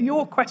to put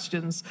your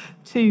questions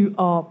to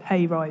our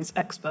pay rise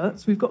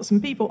experts. We've got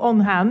some people on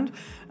hand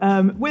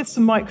with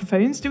some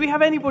microphones. Do we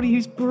have anybody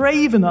who's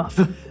brave enough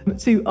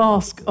to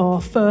ask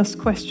our first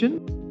question?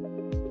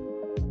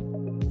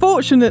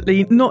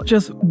 Fortunately, not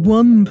just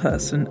one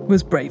person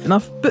was brave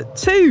enough, but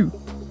 2.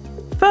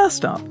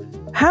 First up,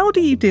 how do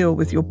you deal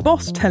with your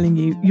boss telling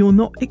you you're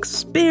not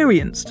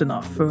experienced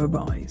enough for a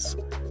rise?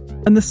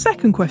 And the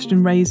second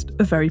question raised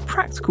a very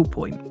practical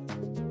point.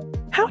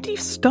 How do you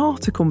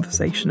start a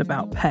conversation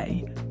about pay?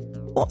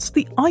 What's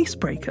the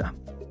icebreaker?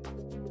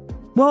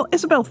 Well,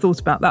 Isabel thought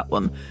about that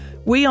one.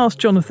 We asked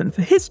Jonathan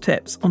for his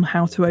tips on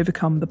how to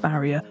overcome the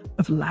barrier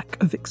of lack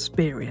of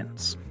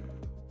experience.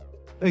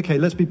 Okay,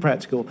 let's be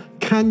practical.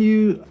 Can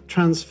you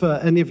transfer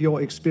any of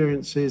your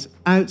experiences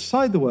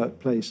outside the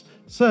workplace?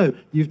 So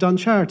you've done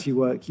charity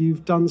work,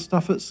 you've done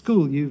stuff at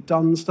school, you've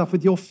done stuff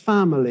with your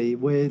family,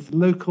 with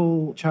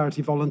local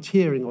charity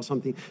volunteering or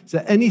something. Is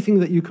there anything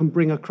that you can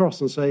bring across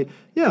and say,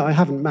 yeah, I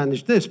haven't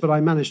managed this, but I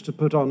managed to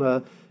put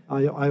on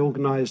I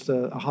organised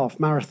a half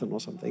marathon or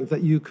something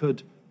that you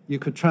could you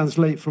could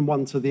translate from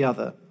one to the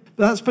other.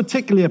 But that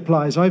particularly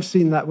applies, I've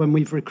seen that when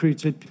we've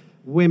recruited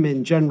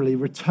women generally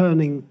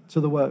returning to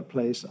the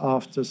workplace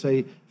after,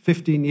 say,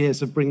 15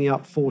 years of bringing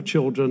up 4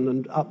 children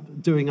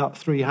and doing up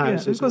 3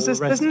 houses. Yeah, because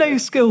there's no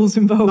skills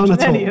involved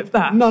in any of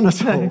that. None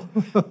at all.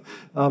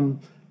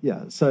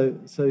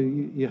 So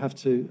you have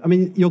to... I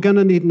mean, you're going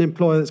to need an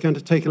employer that's going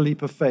to take a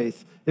leap of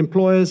faith.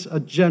 Employers are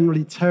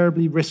generally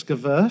terribly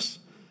risk-averse,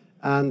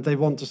 and they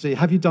want to see,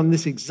 have you done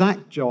this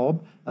exact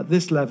job at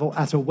this level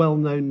at a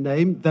well-known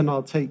name? Then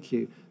I'll take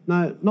you.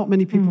 Now, not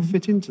many people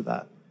fit into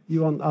that.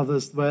 You want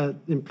others where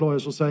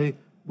employers will say,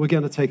 we're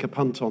going to take a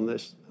punt on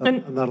this,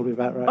 and that'll be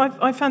about right.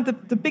 I found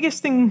that the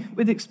biggest thing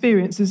with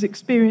experience is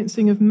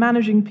experiencing of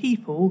managing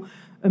people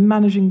and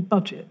managing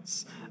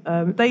budgets.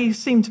 They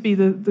seem to be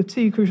the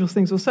 2 crucial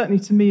things, or certainly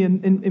to me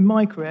in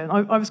my career. And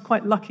I was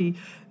quite lucky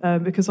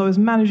because I was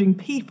managing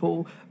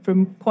people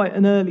from quite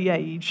an early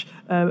age,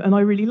 and I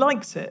really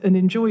liked it and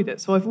enjoyed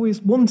it. So I've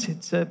always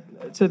wanted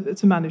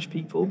to manage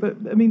people. But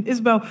I mean,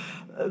 Isabel,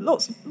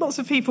 lots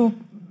of people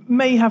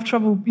may have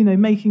trouble,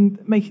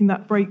 making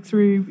that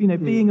breakthrough,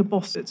 being a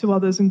boss to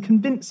others and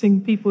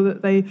convincing people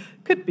that they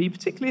could be,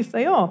 particularly if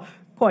they are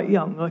quite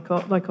young, like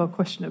our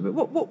questioner. But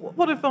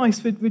what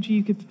advice would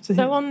you give to him?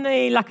 So on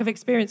the lack of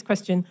experience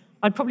question,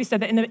 I'd probably say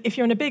that if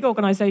you're in a big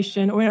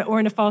organisation or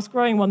in a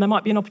fast-growing one, there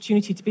might be an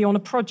opportunity to be on a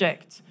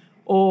project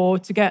or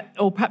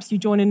perhaps you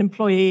join an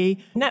employee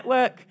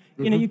network.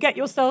 You get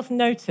yourself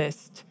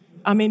noticed.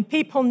 I mean,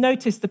 people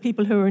notice the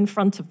people who are in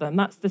front of them.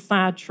 That's the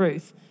sad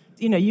truth.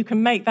 You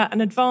can make that an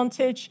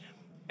advantage.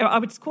 I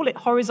would call it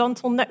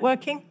horizontal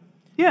networking.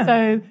 Yeah.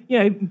 So,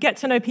 get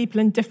to know people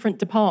in different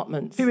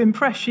departments. Who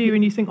impress you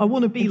and you think, I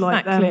want to be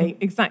like them.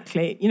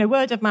 Exactly.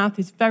 Word of mouth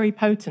is very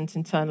potent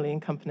internally in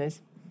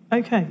companies.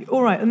 Okay,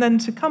 all right. And then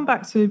to come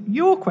back to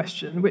your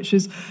question, which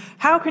is,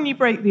 how can you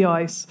break the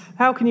ice?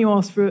 How can you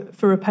ask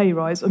for a pay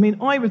rise? I mean,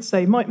 I would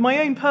say my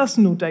own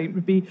personal date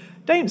would be,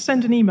 don't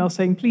send an email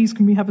saying, please,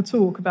 can we have a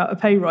talk about a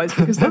pay rise?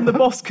 Because then the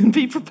boss can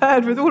be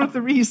prepared with all of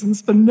the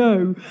reasons for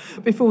no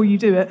before you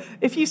do it.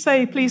 If you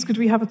say, please, could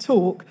we have a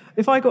talk?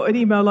 If I got an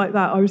email like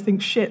that, I would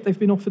think, shit, they've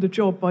been offered a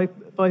job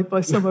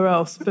by somewhere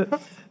else.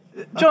 But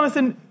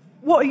Jonathan,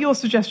 what are your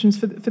suggestions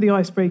for the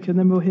icebreaker? And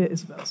then we'll hear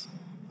Isabel's.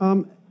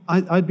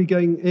 I'd be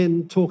going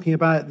in talking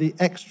about the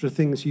extra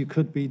things you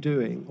could be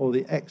doing, or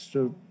the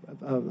extra,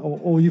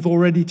 or you've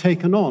already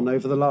taken on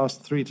over the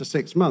last 3 to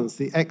 6 months,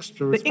 the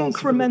extra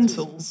responsibilities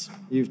incrementals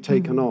you've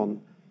taken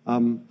on.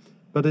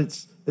 But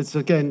it's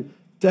again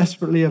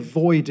desperately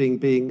avoiding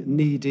being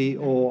needy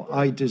or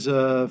I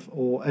deserve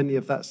or any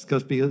of that,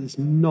 because it's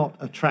not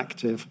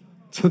attractive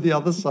to the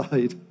other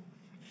side.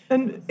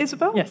 And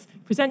Isabel? Yes,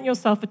 present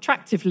yourself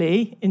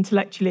attractively,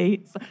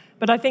 intellectually.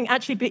 But I think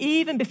actually,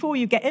 even before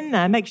you get in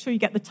there, make sure you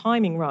get the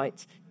timing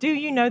right. Do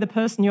you know the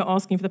person you're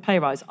asking for the pay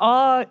rise?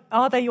 Are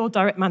they your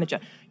direct manager?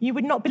 You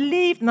would not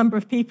believe the number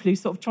of people who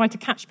sort of try to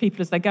catch people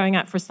as they're going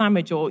out for a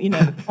sandwich or,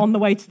 on the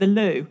way to the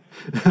loo.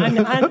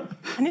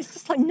 And it's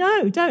just like,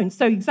 no, don't.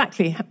 So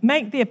exactly,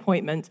 make the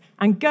appointment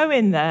and go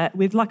in there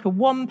with like a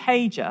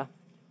one-pager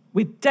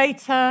with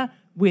data,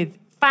 with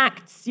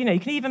facts, you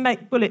can even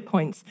make bullet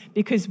points,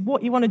 because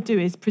what you want to do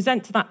is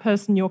present to that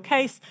person your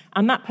case,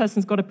 and that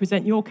person's got to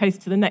present your case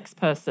to the next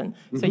person.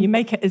 So you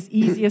make it as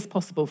easy as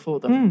possible for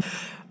them.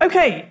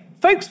 Okay,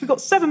 folks, we've got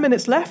 7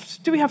 minutes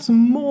left. Do we have some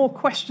more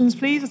questions,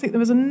 please? I think there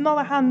was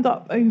another hand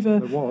up over...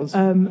 There was.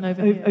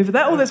 Over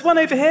there. Oh, there's one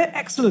over here.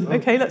 Excellent.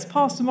 Okay, let's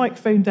pass the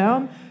microphone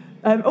down.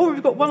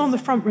 We've got one on the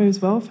front row as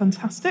well.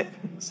 Fantastic.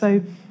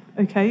 So...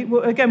 Okay,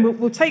 well, again,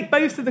 we'll take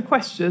both of the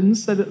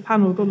questions so that the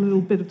panel have got a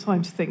little bit of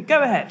time to think. Go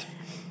ahead.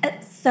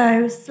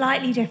 So,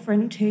 slightly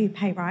different to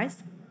pay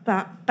rise,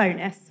 but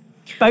bonus.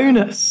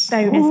 Bonus,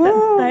 but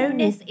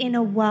bonus in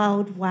a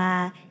world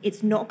where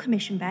it's not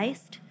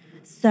commission-based,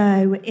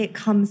 so it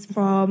comes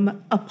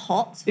from a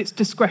pot. It's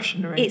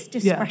discretionary.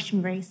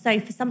 Yeah. So,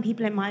 for some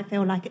people, it might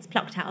feel like it's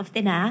plucked out of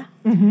thin air.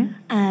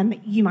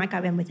 You might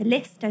go in with a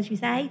list, as you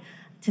say,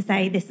 to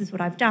say this is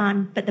what I've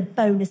done, but the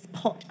bonus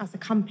pot as a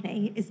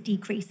company is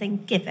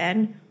decreasing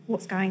given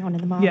what's going on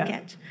in the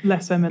market. Yeah.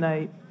 Less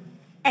M&A.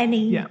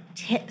 Any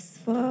tips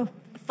for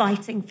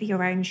fighting for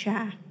your own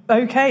share?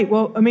 Okay,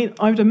 well, I mean,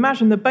 I would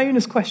imagine the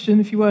bonus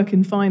question, if you work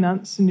in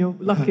finance and you're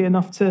lucky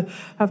enough to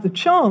have the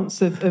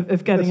chance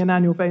of getting an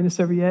annual bonus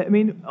every year. I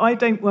mean, I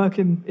don't work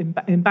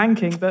in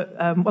banking, but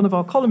one of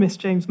our columnists,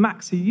 James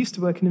Max, who used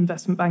to work in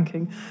investment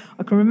banking,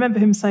 I can remember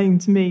him saying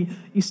to me,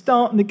 you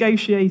start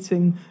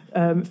negotiating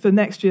for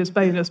next year's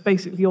bonus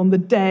basically on the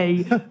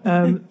day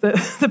that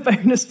the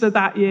bonus for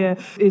that year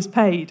is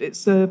paid.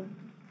 It's a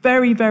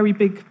very, very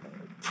big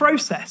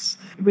process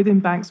within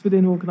banks,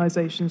 within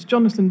organisations.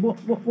 Jonathan,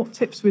 what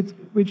tips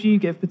would you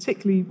give,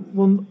 particularly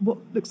what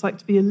looks like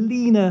to be a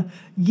leaner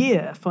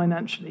year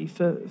financially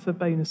for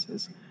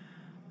bonuses?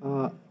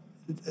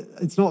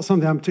 It's not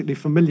something I'm particularly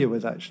familiar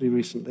with, actually,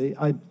 recently.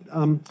 I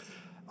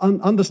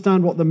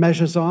understand what the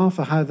measures are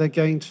for how they're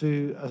going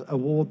to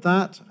award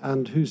that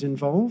and who's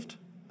involved.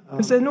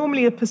 Because there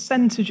normally are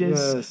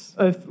percentages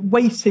of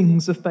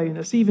weightings of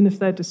bonus, even if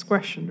they're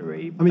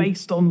discretionary,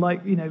 based on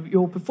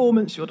your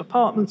performance, your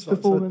department's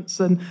performance,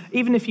 and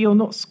even if you're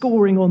not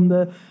scoring on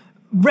the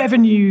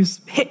revenues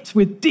hit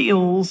with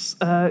deals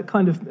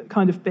kind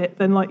of bit,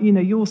 then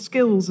your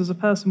skills as a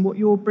person, what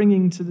you're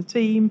bringing to the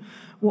team,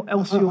 what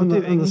else you're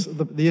doing.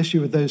 The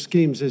issue with those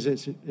schemes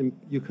is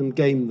you can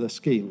game the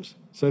schemes.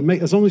 So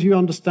as long as you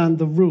understand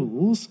the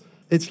rules,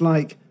 it's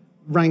like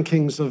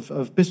rankings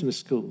of business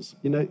schools.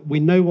 We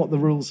know what the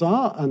rules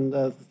are,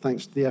 and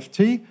thanks to the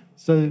FT.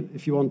 So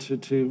if you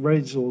wanted to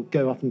raise or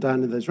go up and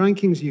down in those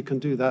rankings, you can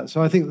do that.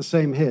 So I think the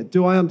same here.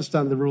 Do I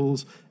understand the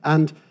rules?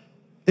 And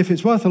if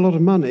it's worth a lot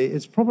of money,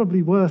 it's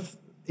probably worth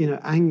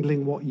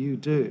angling what you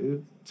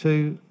do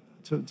to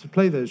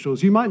play those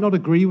rules. You might not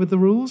agree with the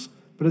rules,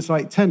 but it's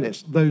like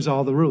tennis. Those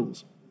are the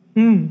rules.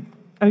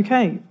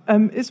 Okay.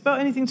 Isabel,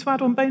 anything to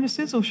add on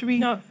bonuses, or should we?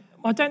 No,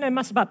 I don't know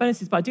much about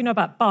bonuses, but I do know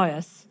about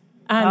bias.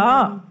 And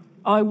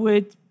I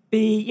would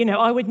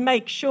I would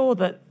make sure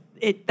that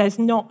there's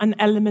not an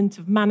element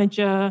of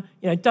manager.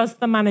 Does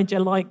the manager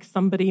like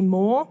somebody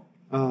more?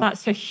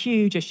 That's a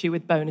huge issue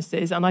with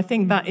bonuses. And I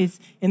think that is,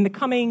 in the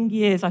coming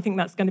years, I think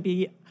that's going to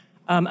be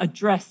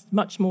addressed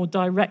much more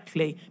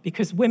directly,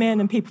 because women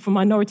and people from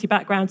minority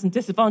backgrounds and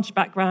disadvantaged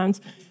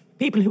backgrounds,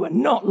 people who are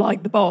not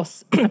like the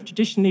boss, have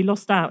traditionally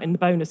lost out in the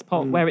bonus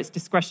pot where it's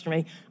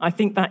discretionary. I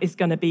think that is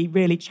going to be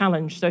really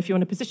challenged. So if you're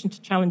in a position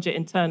to challenge it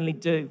internally,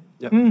 do.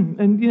 Yep.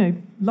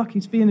 And, lucky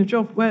to be in a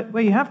job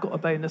where you have got a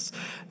bonus.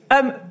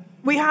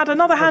 We had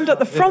another hand at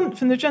the front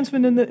from the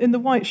gentleman in the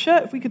white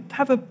shirt. If we could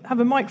have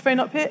a microphone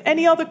up here.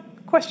 Any other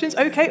questions?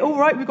 Okay, all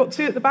right, we've got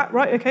two at the back.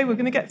 Right, okay, we're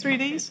going to get through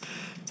these.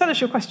 Tell us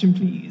your question,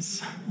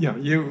 please. Yeah,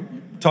 you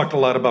talked a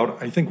lot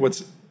about, I think,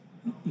 what's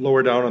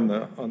lower down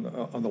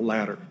on the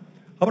ladder.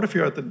 How about if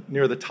you're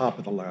near the top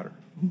of the ladder?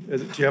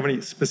 Do you have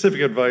any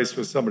specific advice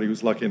for somebody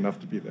who's lucky enough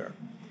to be there?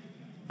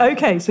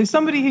 Okay, so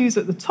somebody who's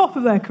at the top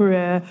of their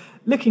career,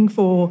 looking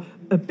for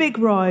a big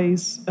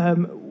rise,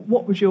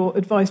 what would your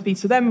advice be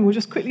to them? And we'll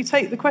just quickly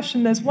take the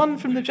question. There's one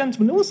from the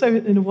gentleman also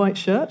in a white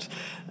shirt.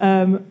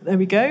 There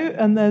we go.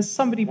 And there's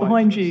somebody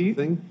behind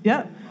you.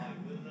 Yeah.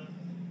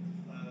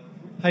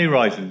 Pay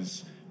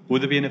rises. Will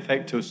there be an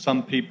effect to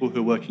some people who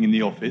are working in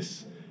the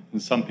office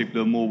and some people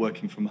who are more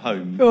working from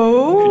home?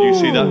 Oh. Could you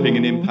see that being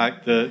an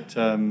impact that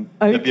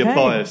there'd be a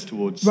bias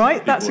towards?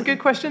 Right, that's a good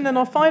question. Then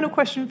our final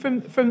question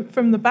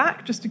from the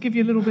back, just to give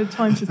you a little bit of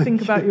time to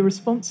think about your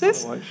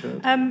responses.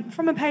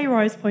 From a pay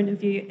rise point of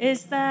view,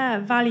 is there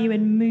value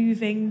in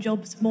moving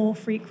jobs more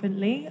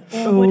frequently,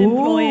 or would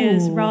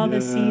employers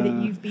rather see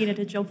that you've been at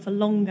a job for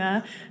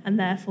longer and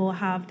therefore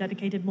have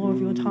dedicated more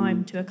of your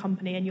time to a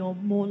company and you're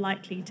more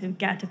likely to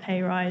get a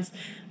pay rise?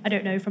 I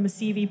don't know, from a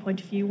CV point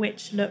of view,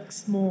 which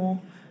looks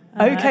more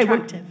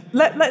attractive.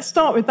 Well, let's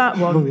start with that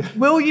one.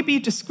 Will you be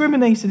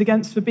discriminated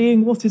against for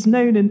being what is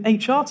known in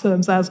HR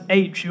terms as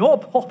a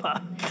job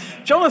hopper?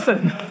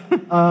 Jonathan?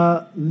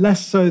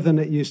 Less so than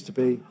it used to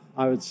be,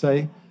 I would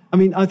say.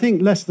 I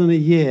think less than a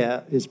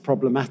year is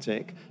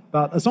problematic,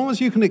 but as long as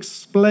you can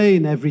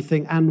explain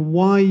everything and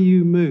why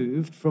you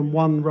moved from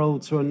one role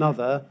to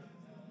another,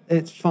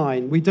 it's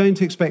fine. We don't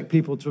expect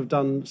people to have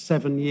done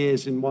 7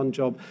 years in one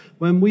job.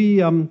 When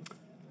we...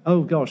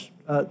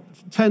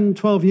 10,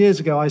 12 years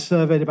ago, I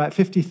surveyed about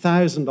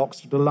 50,000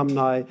 Oxford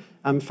alumni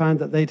and found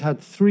that they'd had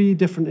 3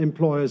 different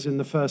employers in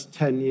the first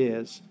 10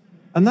 years.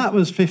 And that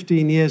was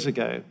 15 years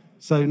ago.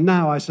 So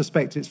now I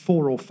suspect it's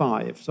 4 or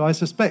 5. So I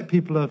suspect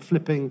people are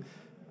flipping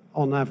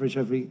on average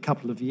every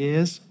couple of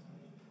years.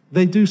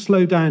 They do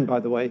slow down, by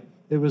the way.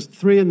 It was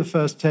 3 in the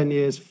first 10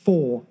 years,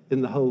 4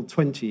 in the whole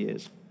 20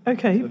 years.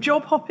 Okay,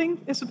 job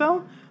hopping,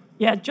 Isabel?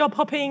 Yeah, job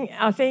hopping,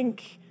 I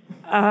think...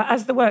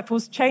 as the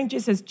workforce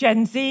changes, as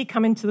Gen Z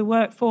come into the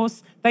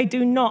workforce, they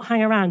do not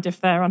hang around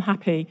if they're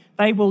unhappy.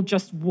 They will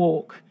just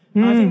walk.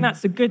 I think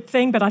that's a good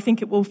thing, but I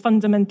think it will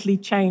fundamentally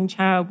change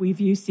how we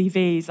view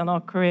CVs and our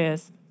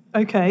careers.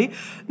 Okay.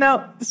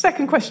 Now, the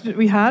second question that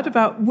we had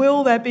about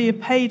will there be a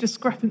pay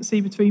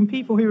discrepancy between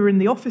people who are in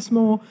the office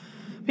more,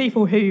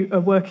 people who are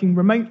working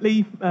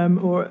remotely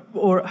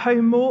or at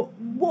home more?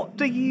 What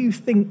do you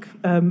think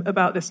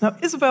about this? Now,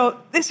 Isabel,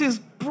 this is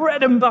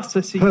bread and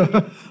butter to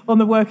you on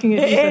the Working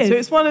Age Centre. So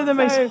it's one of the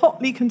most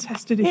hotly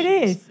contested issues.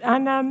 It is.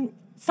 And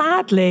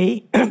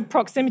sadly,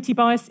 proximity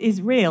bias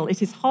is real.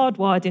 It is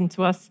hardwired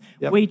into us.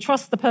 Yep. We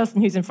trust the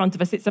person who's in front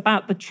of us. It's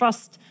about the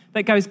trust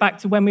that goes back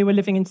to when we were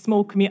living in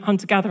small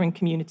hunter-gathering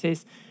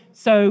communities.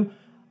 So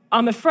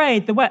I'm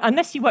afraid,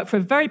 unless you work for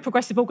a very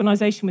progressive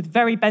organisation with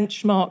very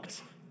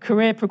benchmarked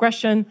career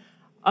progression,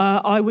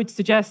 I would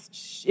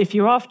suggest, if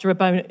you're after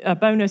a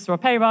bonus or a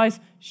pay rise,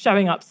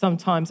 showing up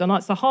sometimes. And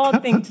it's a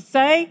hard thing to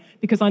say,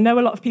 because I know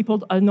a lot of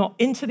people are not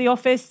into the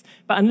office,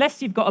 but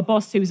unless you've got a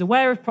boss who's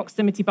aware of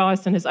proximity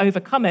bias and has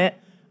overcome it,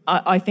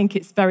 I think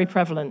it's very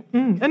prevalent.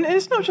 And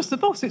it's not just the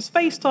boss, it's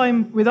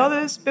FaceTime with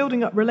others,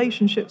 building up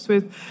relationships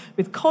with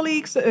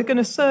colleagues that are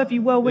going to serve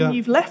you well when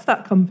you've left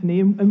that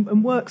company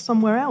and work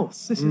somewhere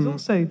else. This is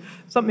also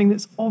something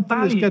that's of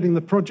value. It's getting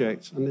the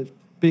project, and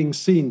being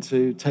seen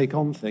to take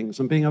on things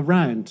and being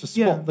around to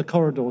spot the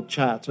corridor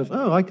chat of,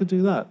 oh, I could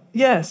do that.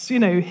 Yes,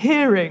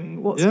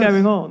 hearing what's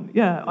going on.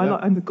 Yeah,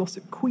 I'm the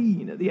gossip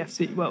queen at the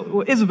FC.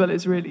 Well, Isabel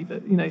is really,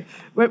 but,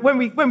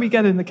 when we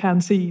get in the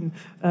canteen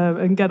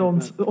and get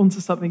onto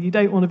something, you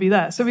don't want to be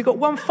there. So we've got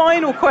one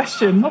final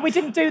question. Oh, we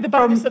didn't do the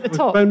bonus at the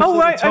top. Oh,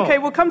 right, okay,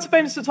 we'll come to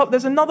bonus at the top.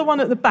 There's another one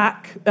at the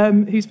back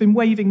who's been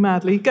waving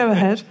madly. Go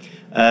ahead.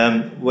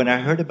 When I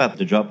heard about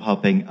the job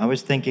hopping, I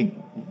was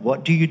thinking,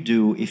 what do you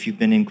do if you've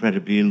been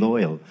incredibly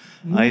loyal?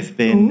 I've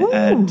been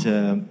at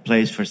a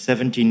place for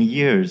 17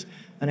 years,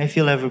 and I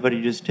feel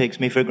everybody just takes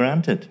me for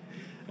granted.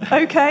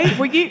 Okay,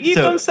 well, you've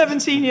done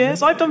 17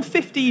 years. I've done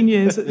 15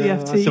 years at the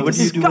FT. So what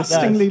do you do with that?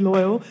 Disgustingly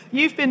loyal.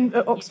 You've been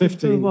at Oxford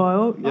 15. For a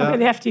while. I've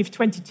been at the FT for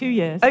 22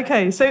 years.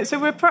 Okay, so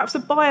we're perhaps a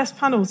biased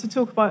panel to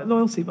talk about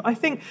loyalty, but I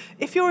think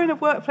if you're in a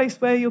workplace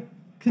where you're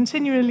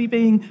continually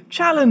being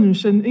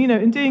challenged and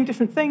and doing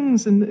different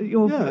things, and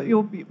you're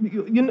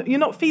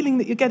not feeling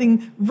that you're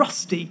getting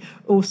rusty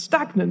or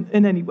stagnant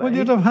in any way. Well,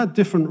 you'd have had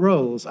different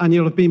roles and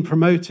you'll have been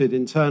promoted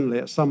internally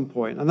at some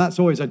point, and that's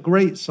always a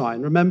great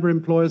sign. Remember,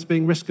 employers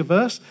being risk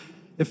averse.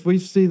 If we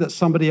see that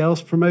somebody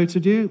else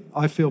promoted you,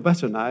 I feel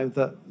better now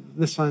that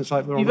this sounds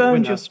like we're on a winner. You've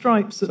earned your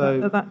stripes at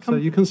that company. So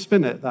you can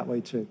spin it that way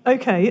too.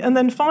 Okay, and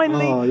then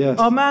finally,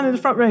 our man in the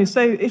front row.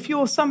 So if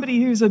you're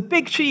somebody who's a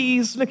big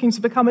cheese looking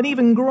to become an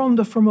even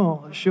grander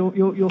fromage,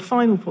 your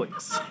final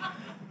points.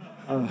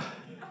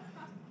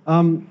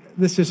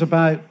 This is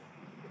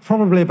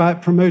probably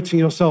about promoting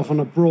yourself on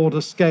a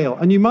broader scale.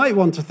 And you might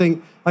want to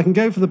think, I can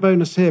go for the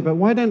bonus here, but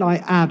why don't I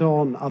add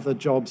on other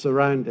jobs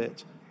around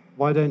it?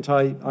 Why don't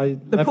I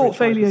the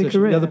portfolio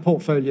career? Yeah, the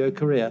portfolio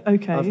career.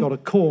 Okay. I've got a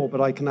core, but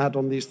I can add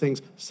on these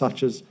things,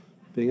 such as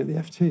being at the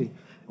FT.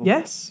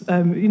 Yes,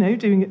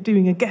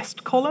 doing a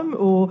guest column,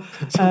 or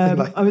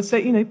I would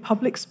say,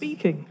 public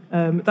speaking.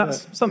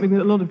 That's something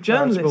that a lot of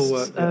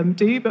journalists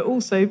do, but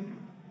also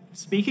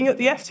speaking at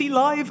the FT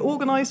Live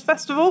organised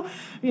festival.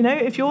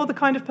 If you're the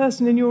kind of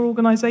person in your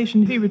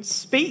organisation who would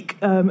speak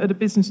at a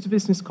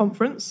business-to-business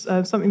conference,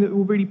 something that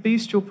will really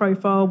boost your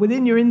profile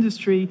within your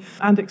industry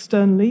and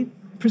externally,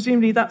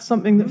 presumably that's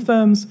something that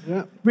firms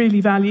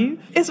really value.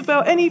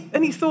 Isabel, any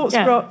thoughts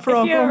for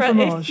our grand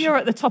fromage? If you're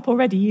at the top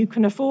already, you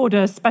can afford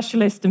a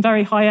specialist and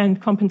very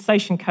high-end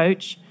compensation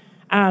coach,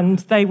 and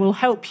they will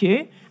help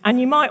you.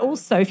 And you might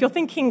also, if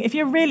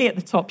you're really at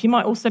the top, you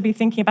might also be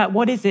thinking about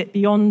what is it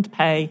beyond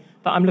pay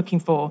that I'm looking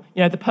for?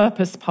 The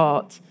purpose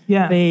part.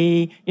 Yeah.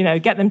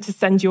 Get them to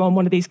send you on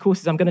one of these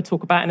courses I'm going to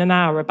talk about in an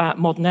hour about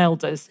modern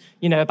elders,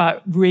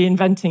 about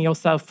reinventing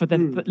yourself for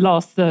the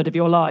last third of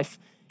your life.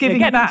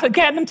 Get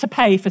them to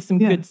pay for some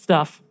good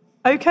stuff.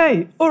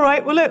 Okay. All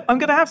right. Well, look, I'm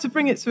going to have to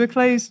bring it to a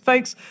close,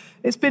 folks.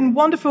 It's been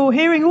wonderful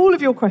hearing all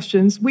of your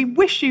questions. We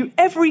wish you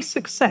every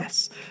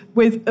success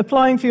with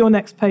applying for your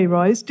next pay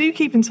rise. Do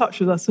keep in touch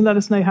with us and let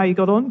us know how you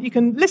got on. You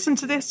can listen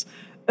to this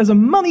as a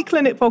Money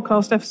Clinic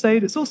podcast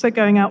episode. It's also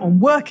going out on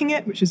Working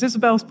It, which is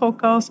Isabel's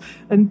podcast.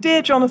 And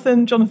Dear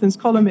Jonathan's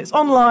column, it's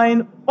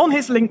online, on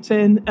his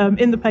LinkedIn,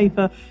 in the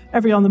paper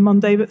every other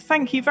Monday. But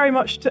thank you very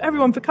much to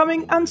everyone for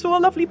coming and to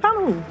our lovely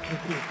panel.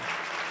 Thank you.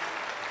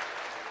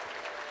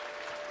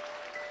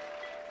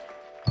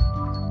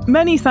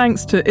 Many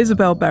thanks to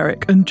Isabel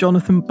Berwick and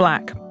Jonathan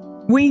Black.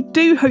 We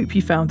do hope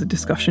you found the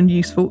discussion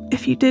useful.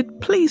 If you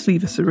did, please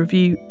leave us a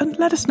review and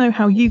let us know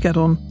how you get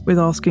on with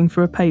asking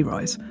for a pay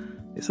rise.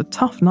 It's a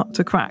tough nut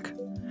to crack.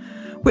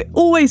 We're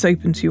always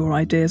open to your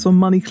ideas on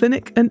Money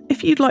Clinic, and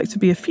if you'd like to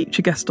be a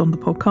future guest on the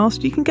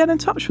podcast, you can get in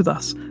touch with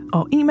us.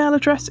 Our email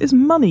address is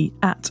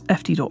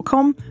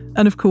money@ft.com,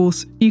 and of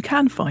course, you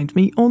can find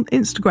me on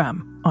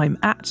Instagram. I'm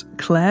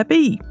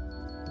 @ClaireB.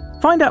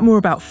 Find out more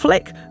about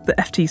Flick, the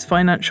FT's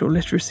financial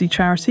literacy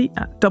charity,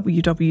 at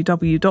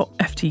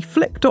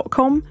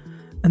www.ftflick.com.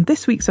 And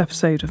this week's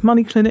episode of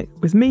Money Clinic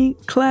with me,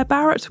 Claire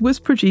Barrett, was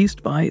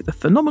produced by the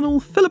phenomenal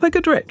Philippa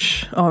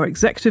Goodrich. Our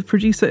executive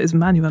producer is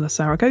Manuela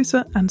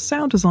Saragosa, and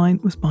sound design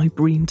was by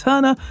Breen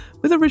Turner,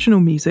 with original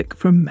music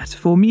from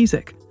Metaphor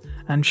Music.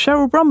 And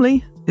Cheryl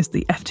Brumley is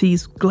the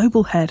FT's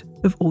global head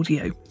of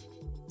audio.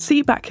 See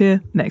you back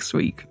here next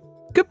week.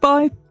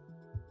 Goodbye.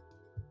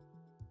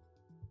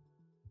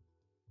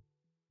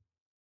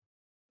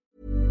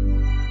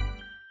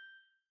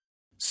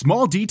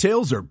 Small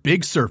details are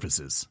big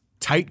surfaces.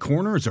 Tight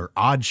corners or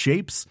odd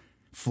shapes.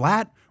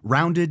 Flat,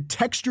 rounded,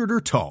 textured,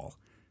 or tall.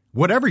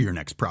 Whatever your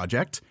next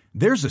project,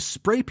 there's a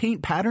spray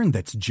paint pattern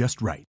that's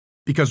just right.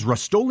 Because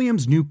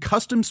Rust-Oleum's new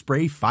Custom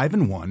Spray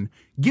 5-in-1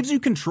 gives you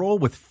control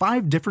with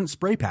 5 different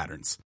spray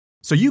patterns.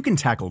 So you can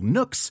tackle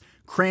nooks,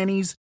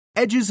 crannies,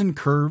 edges, and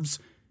curves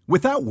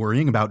without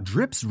worrying about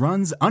drips,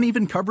 runs,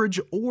 uneven coverage,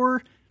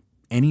 or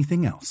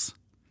anything else.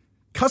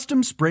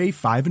 Custom Spray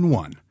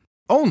 5-in-1.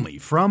 Only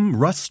from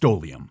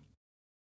Rust-Oleum.